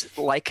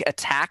Grievous-like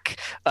attack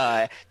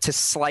to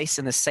slice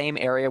in the same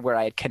area where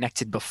I had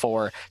connected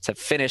before to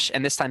finish.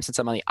 And this time, since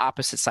I'm on the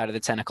opposite side of the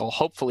tentacle,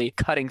 hopefully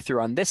cutting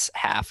through on this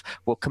half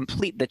will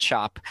complete the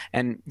chop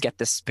and get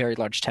this very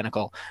large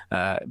tentacle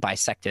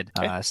bisected.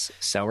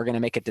 So we're going to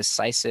make a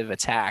decisive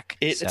attack.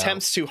 It So,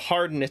 attempts to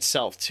harden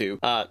itself to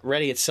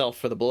ready itself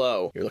for the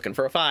blow. You're looking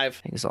for a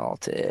 5.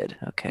 Exalted.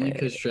 Okay.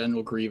 Because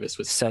General Grievous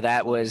was. So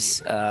that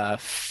was...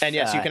 And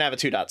yes, you can have a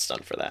 2-dot stun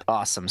for that.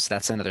 Awesome. So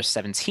that's another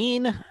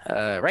 17,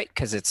 right?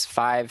 Because it's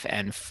 5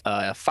 and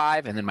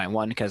 5, and then my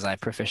 1 because I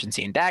have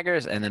proficiency in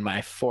daggers, and then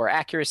my 4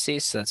 accuracy.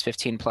 So that's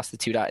 15 plus the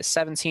 2 dot is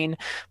 17,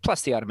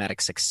 plus the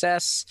automatic success.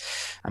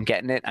 I'm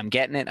getting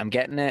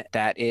it.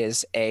 That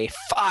is a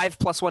 5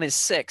 plus 1 is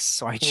 6.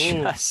 So I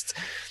just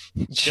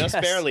Just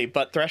barely,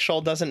 but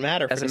threshold doesn't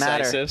matter for Doesn't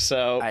matter. decisive,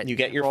 so you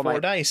get your roll 4 my-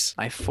 dice.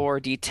 My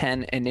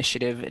 4d10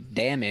 initiative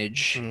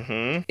damage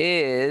Mm-hmm.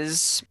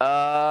 is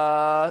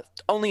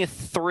only a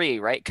 3,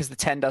 right? Because the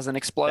 10 doesn't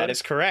explode. That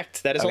is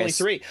correct. That is Okay, only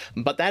 3,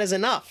 but that is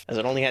enough, as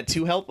it only had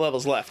 2 health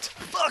levels left.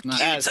 Fuck you,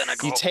 As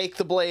tentacle. you take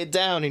the blade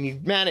down and you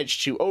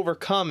manage to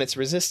overcome its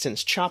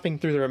resistance, chopping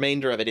through the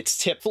remainder of it, its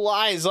tip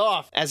flies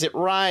off as it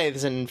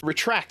writhes and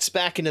retracts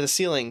back into the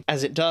ceiling.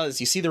 As it does,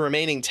 you see the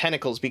remaining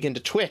tentacles begin to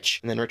twitch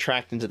and then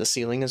retract into the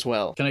ceiling as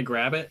well. Can I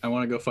grab it? I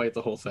want to go fight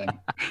the whole thing.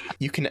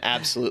 You can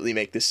absolutely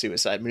make this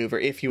suicide maneuver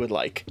if you would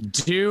like.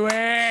 Do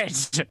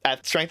it!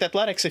 At Strength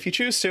Athletics, if you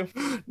choose to.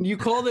 You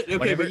called it okay,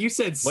 Whatever- but you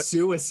said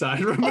suicide.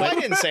 Oh, Remember? I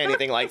didn't say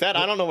anything like that.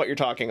 I don't know what you're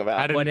talking I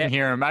about. didn't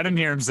hear him. I didn't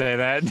hear him say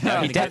that.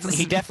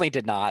 He definitely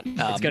did not.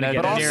 It's gonna but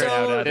get also-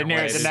 also didn't hear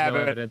it, didn't have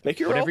it. Make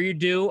your roll. Whatever you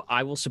do,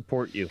 I will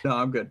support you. No,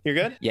 I'm good. You're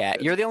good? Yeah,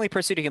 you're the only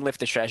person who can lift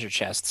the treasure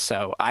chest,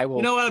 so I will.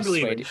 You know what? I'm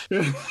persuade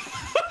leaving.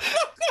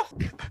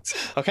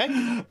 Okay.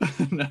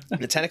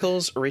 The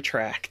tentacles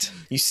retract.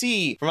 You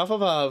see, from up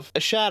above, a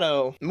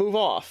shadow move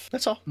off.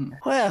 That's all.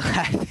 Well,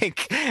 I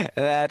think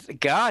that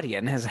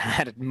Guardian has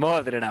had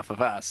more than enough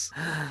of us.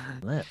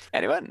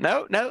 Anyone?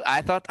 No.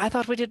 I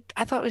thought we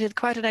did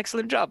quite an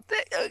excellent job.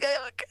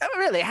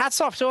 Really,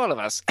 hats off to all of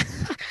us.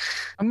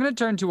 I'm gonna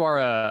turn to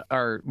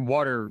our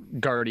water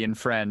guardian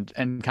friend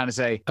and kind of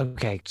say,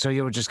 "Okay, so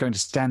you were just going to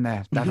stand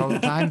there that whole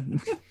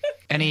time?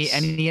 Any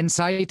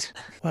insight?"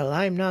 Well,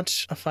 I'm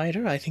not a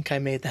fighter. I think I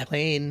made that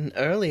plain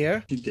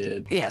earlier. You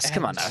did. Yes,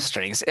 come on now,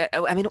 Strings.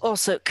 I mean,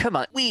 also, come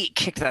on. We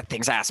kicked that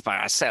thing's ass by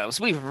ourselves.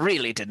 We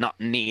really did not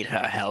need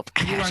her help.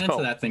 You run at into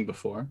all. that thing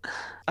before.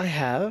 I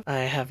have. I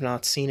have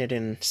not seen it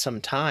in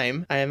some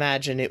time. I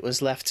imagine it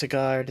was left to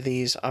guard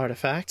these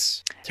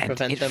artifacts to And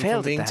prevent it them from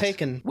failed at being that,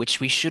 taken. which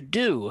we should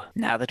do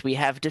now that we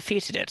have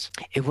defeated it.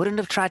 It wouldn't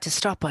have tried to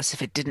stop us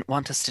if it didn't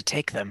want us to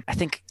take them. I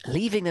think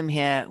leaving them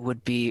here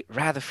would be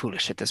rather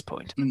foolish at this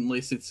point.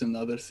 Unless it's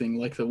another thing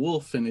like the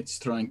wolf and it's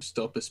trying to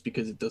stop us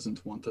because it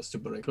doesn't want us to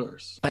break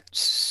curse. But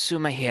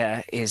Suma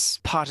here is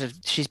part of.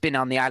 She's been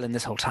on the island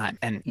this whole time,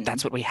 and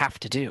that's what we have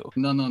to do.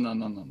 No.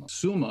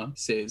 Suma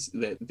says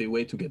that the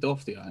way to get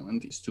off the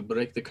island is to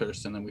break the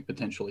curse and then we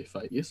potentially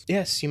fight, yes?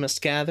 Yes, you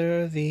must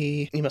gather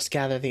the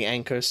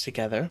anchors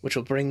together, which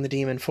will bring the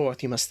demon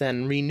forth. You must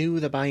then renew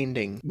the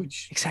binding.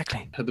 Which,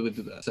 Exactly. how do we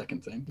do that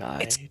second thing?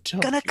 It's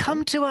don't gonna know.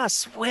 come to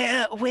us.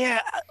 We're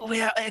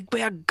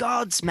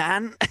gods,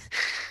 man.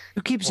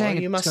 You keep Well,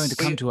 saying you it's going to must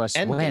come to us.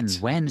 end When? it.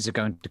 When is it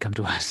going to come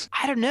to us?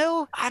 I don't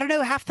know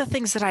half the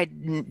things that I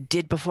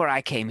did before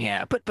I came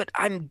here, but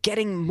I'm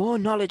getting more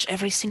knowledge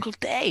every single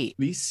day.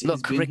 This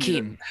Look, has been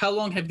Rakim. here. How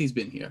long have these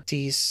been here?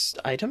 These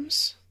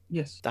items?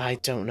 Yes. I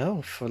don't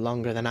know. For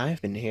longer than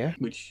I've been here.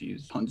 Which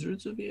is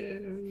hundreds of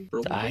years.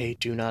 Probably. I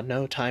do not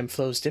know. Time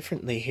flows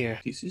differently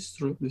here. This is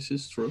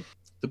true.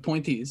 The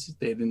point is,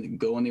 they didn't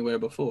go anywhere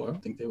before. I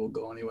think they will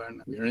go anywhere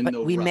now. We're in But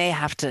no we rush. may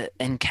have to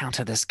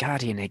encounter this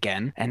guardian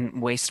again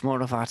and waste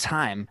more of our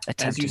time As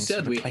attempting you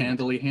said, to we reclaim it.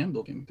 handily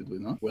handled him, did we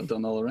not? Well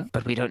done all around.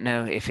 But we don't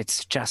know if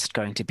it's just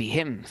going to be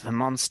him. The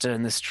monster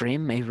in the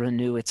stream may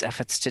renew its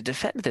efforts to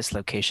defend this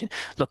location.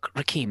 Look,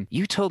 Rakim,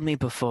 you told me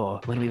before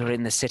when we were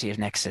in the city of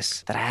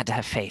Nexus that I had to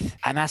have faith.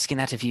 I'm asking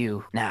that of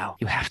you now.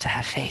 You have to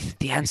have faith.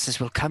 The answers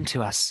will come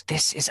to us.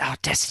 This is our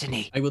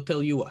destiny. I will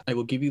tell you what. I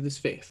will give you this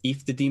faith.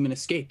 If the demon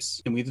escapes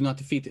and we do not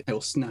defeat it, I will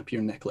snap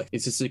your neck.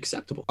 Is this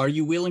acceptable? Are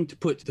you willing to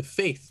put the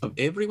faith of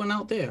everyone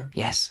out there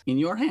Yes. in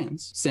your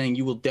hands, saying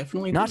you will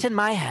definitely Not do in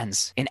my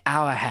hands, in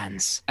our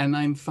hands. it? And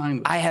I'm fine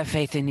with it. I have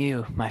faith in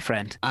you, my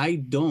friend. I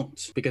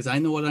don't, because I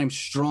know what I'm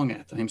strong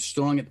at. I'm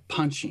strong at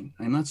punching.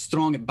 I'm not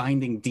strong at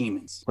binding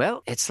demons.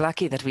 Well, it's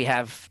lucky that we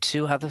have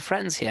 2 other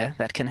friends here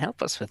that can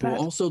help us with Who that.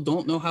 also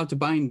don't know how to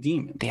bind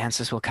demons. The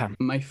answers will come.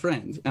 My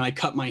friend, and I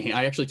cut my hand.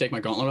 I actually take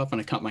my gauntlet off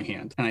and I cut my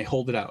hand and I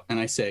hold it out and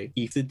I say,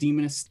 if the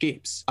demon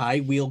escapes,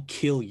 I will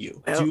kill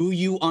you. Well- Do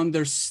you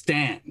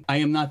understand? I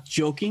am not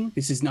joking.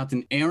 This is not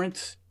an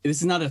errant. This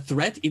is not a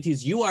threat. It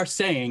is you are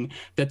saying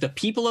that the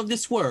people of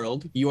this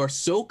world, you are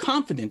so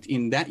confident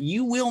in that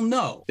you will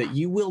know that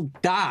you will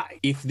die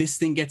if this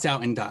thing gets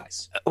out and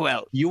dies.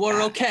 Well, You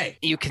are okay.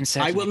 you can I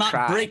certainly will not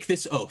try. break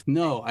this oath.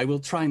 No, I will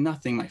try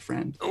nothing, my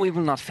friend. We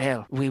will not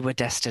fail. We were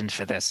destined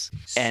for this.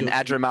 And So-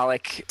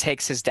 Adramalik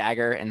takes his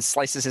dagger and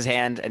slices his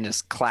hand and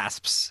just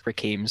clasps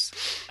Rakim's.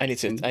 I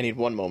need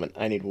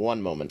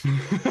one moment.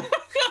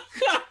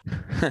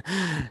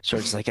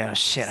 George's like, oh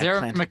shit, Is there I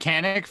a planned.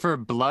 mechanic for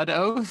blood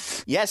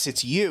oath? Yes,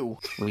 it's you.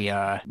 We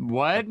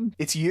What?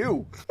 It's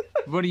you.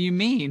 What do you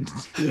mean?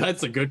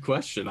 That's a good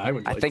question. I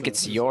would. I think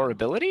it's your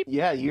ability.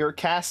 Yeah, your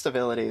cast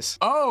abilities.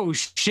 Oh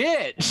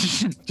shit!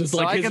 Just So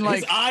like, I his, can,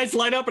 his eyes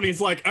light up and he's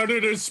like, and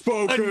it is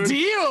spoken. a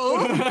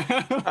deal. So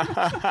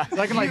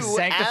I can like You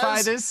sanctify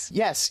as- this.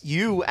 Yes,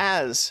 you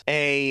as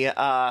an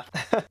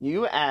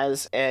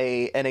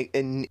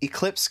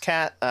eclipse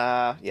cat.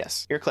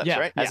 Yes, you're eclipse, Yeah,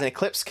 right? As yeah. an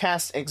eclipse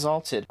cast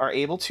exalted, are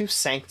able to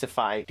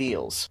sanctify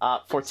deals.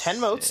 For 10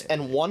 motes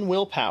and 1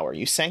 willpower,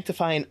 you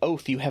sanctify an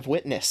oath you have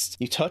witnessed.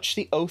 You touch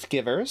the oath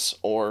Givers,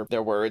 or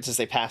their words as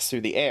they pass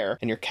through the air,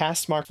 and your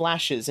cast mark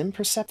flashes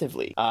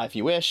imperceptibly. If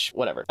you wish,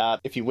 whatever.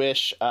 If you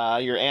wish,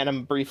 your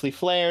anim briefly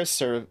flares,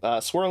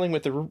 swirling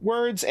with the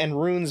words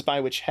and runes by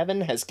which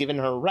heaven has given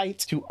her right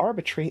to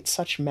arbitrate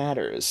such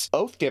matters.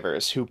 Oath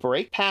Givers who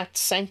break pacts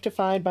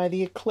sanctified by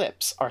the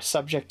eclipse are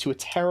subject to a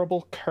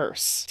terrible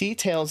curse.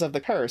 Details of the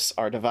curse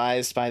are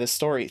devised by the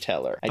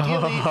storyteller,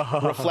 ideally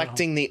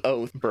reflecting the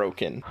oath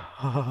broken.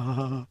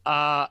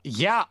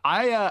 Yeah,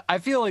 I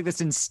feel like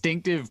this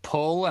instinctive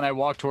pull, and I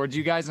walk towards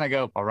you guys, and I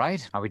go, "All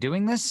right, are we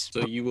doing this?"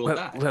 So you will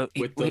die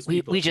with those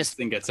people. we just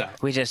thing gets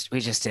out. We just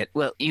did.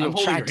 Well, you I'm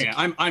holding tried your to.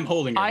 hand. I'm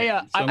holding your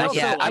hand. So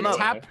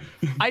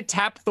I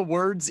tap the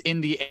words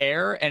in the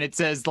air, and it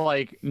says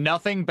like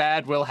nothing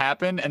bad will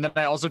happen, and then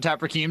I also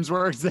tap Rakim's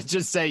words that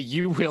just say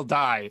you will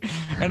die,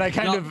 and I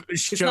kind of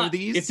show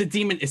these. If the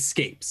demon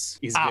escapes,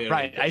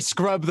 right. I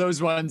scrub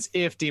those ones.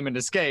 If demon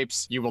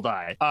escapes, you will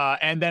die.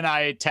 And then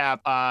I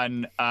tap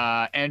on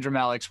Andrew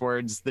Malik's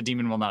words, the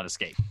demon will not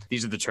escape.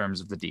 These are the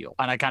terms of the deal.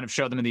 And I kind of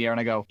show them in the air, and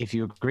I go, if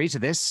you agree to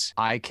this,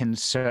 I can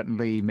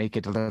certainly make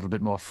it a little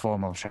bit more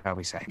formal, shall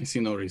we say? I see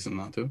no reason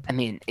not to. I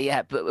mean,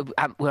 yeah, but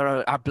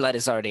our blood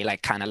is already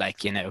like kind of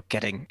like, you know,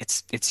 getting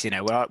it's you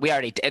know, we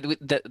already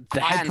the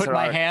hands. I put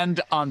my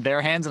hand on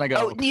their hands, and I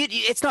go,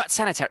 it's not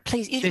sanitary.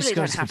 Please, you this really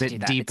goes don't have a to do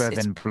bit that. deeper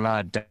It's- than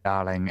blood,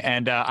 darling.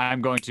 And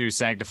I'm going to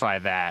sanctify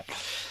that.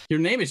 Your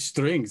name is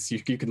Strings. You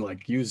can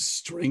like use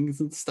strings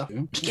and stuff.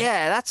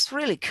 Yeah, that's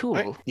really cool.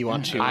 Right. You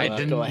want to I go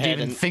didn't ahead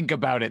even and think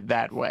about it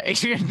that way.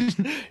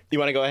 you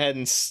want to go ahead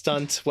and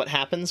stunt what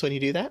happens when you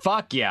do that?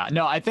 Fuck yeah.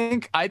 No, I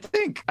think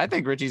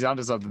Richie's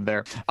onto something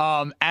there.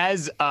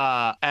 As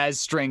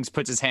Strings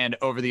puts his hand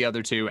over the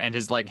other two and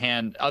his like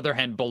other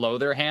hand below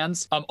their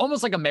hands,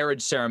 almost like a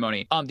marriage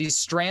ceremony. These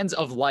strands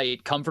of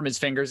light come from his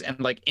fingers and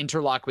like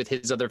interlock with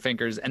his other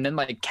fingers, and then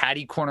like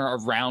catty corner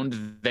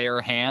around their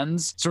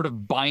hands, sort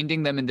of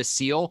binding them into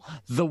seal.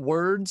 The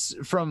words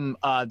from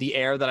the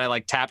air that I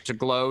like tap to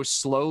glow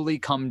slowly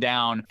come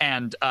down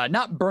and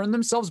not burn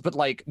themselves, but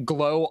like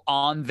glow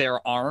on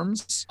their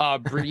arms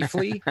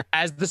briefly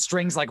as the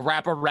strings like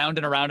wrap around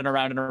and around and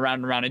around and around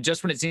and around. And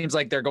just when it seems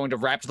like they're going to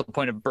wrap to the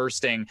point of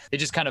bursting, they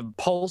just kind of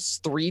pulse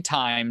 3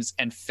 times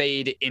and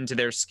fade into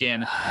their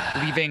skin,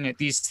 leaving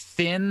these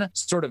thin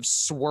sort of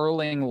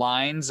swirling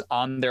lines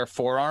on their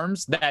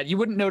forearms that you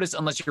wouldn't notice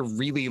unless you're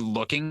really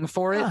looking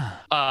for it,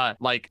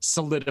 like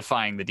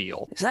solidifying the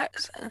deal. Is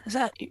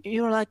that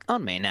you're like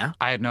on me now?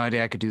 I had no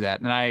idea I could do that,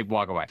 and I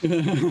walk away. And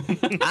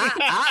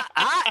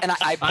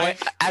I point.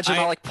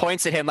 Adramalik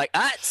points at him like,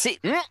 see.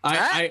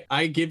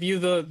 I give you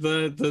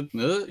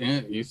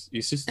you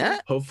just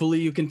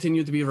hopefully you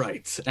continue to be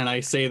right, and I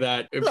say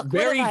that Look,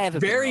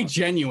 very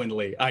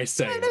genuinely. I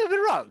say I've never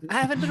been wrong. I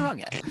haven't been wrong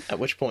yet. At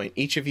which point,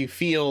 each of you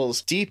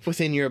feels deep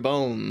within your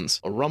bones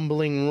a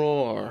rumbling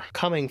roar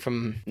coming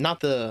from not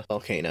the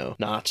volcano,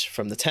 not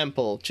from the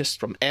temple, just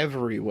from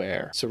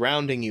everywhere,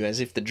 surrounding you as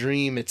if the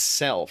dream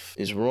itself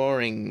is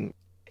roaring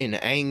in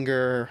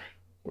anger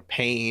or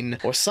pain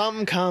or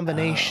some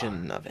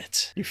combination of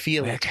it. You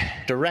feel it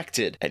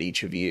directed at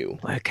each of you.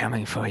 We're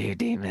coming for you,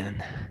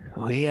 demon.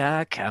 We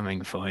are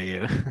coming for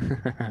you.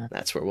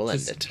 That's where we'll end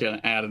just it.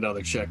 gonna add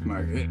another check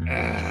mark.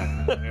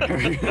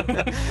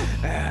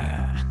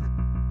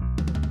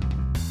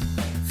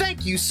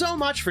 Thank you so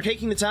much for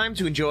taking the time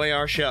to enjoy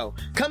our show.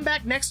 Come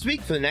back next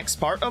week for the next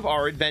part of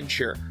our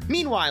adventure.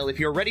 Meanwhile, if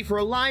you're ready for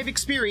a live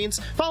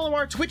experience, follow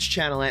our Twitch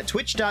channel at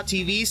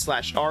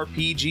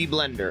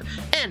twitch.tv/RPGblender.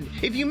 And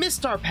if you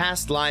missed our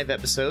past live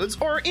episodes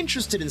or are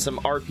interested in some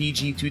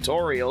RPG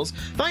tutorials,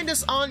 find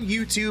us on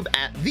YouTube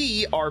at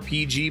The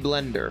RPG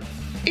Blender.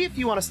 If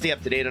you want to stay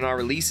up to date on our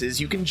releases,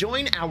 you can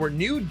join our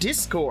new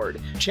Discord.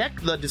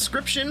 Check the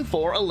description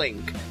for a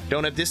link.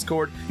 Don't have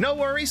Discord? No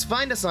worries,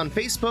 find us on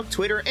Facebook,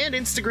 Twitter, and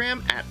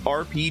Instagram at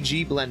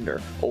RPG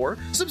Blender, or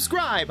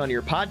subscribe on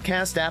your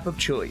podcast app of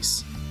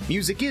choice.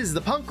 Music is The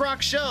Punk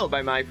Rock Show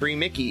by My Free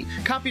Mickey.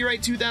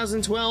 Copyright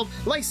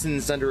 2012,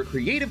 licensed under a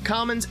Creative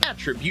Commons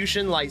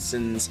Attribution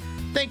License.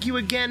 Thank you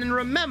again, and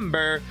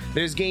remember,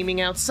 there's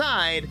gaming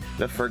outside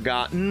the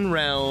Forgotten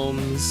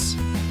Realms.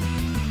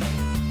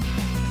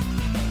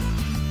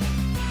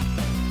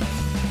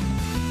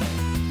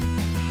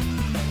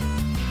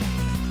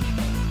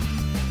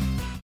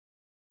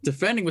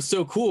 Defending was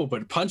so cool,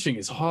 but punching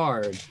is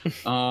hard.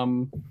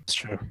 It's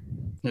true.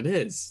 It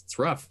is. It's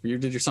rough. You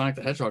did your Sonic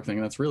the Hedgehog thing,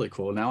 and that's really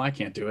cool. Now I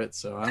can't do it,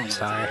 so I don't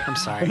know. I'm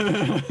sorry.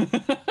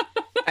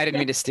 I didn't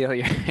mean to steal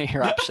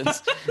your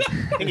options. I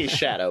think he's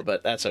Shadow,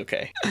 but that's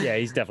okay. Yeah,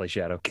 he's definitely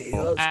Shadow.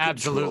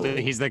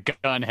 Absolutely, he's the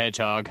gun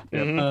hedgehog.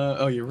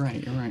 Oh, you're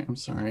right. I'm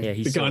sorry. Yeah,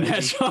 he's the gun so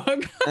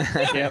hedgehog.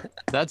 Yep.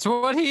 That's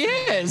what he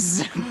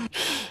is.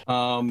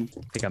 I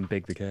think I'm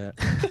Big the Cat.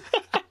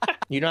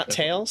 You're not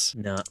Tails?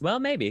 No, well,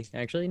 maybe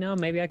actually, no,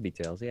 maybe I could be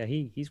Tails. Yeah,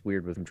 he's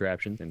weird with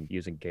contraptions and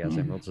using Chaos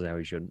Emeralds is how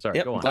he shouldn't. Sorry,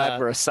 Yep. go on. Glad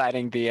we're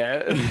assigning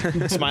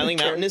the Smiling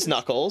Mountain is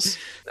Knuckles.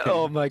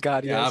 Oh my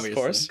god, Yeah, yes. obviously. Of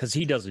course. Because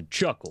he doesn't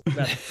chuckle.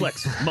 That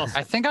flexes muscle.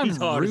 I think I'm He's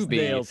hard as Ruby.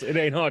 nails. It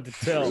ain't hard to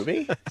tell.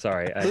 Ruby?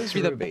 Sorry, Who's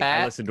Be the Ruby? I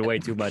bat. listened to way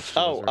too much. to this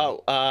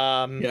already.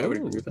 Yeah, I would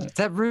agree with that. Is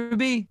that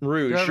Ruby?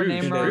 Rouge. Do I have a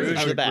name wrong? Rouge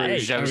I the would bat. agree.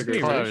 Rouge, I was I would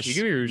agree. close. You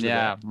give me Rouge the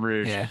Yeah, bat.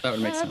 Rouge. Yeah. That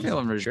would make Yeah, sense. I'm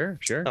feeling Rouge.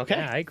 Sure. Okay.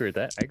 Yeah, I agree with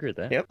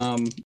that. Yep.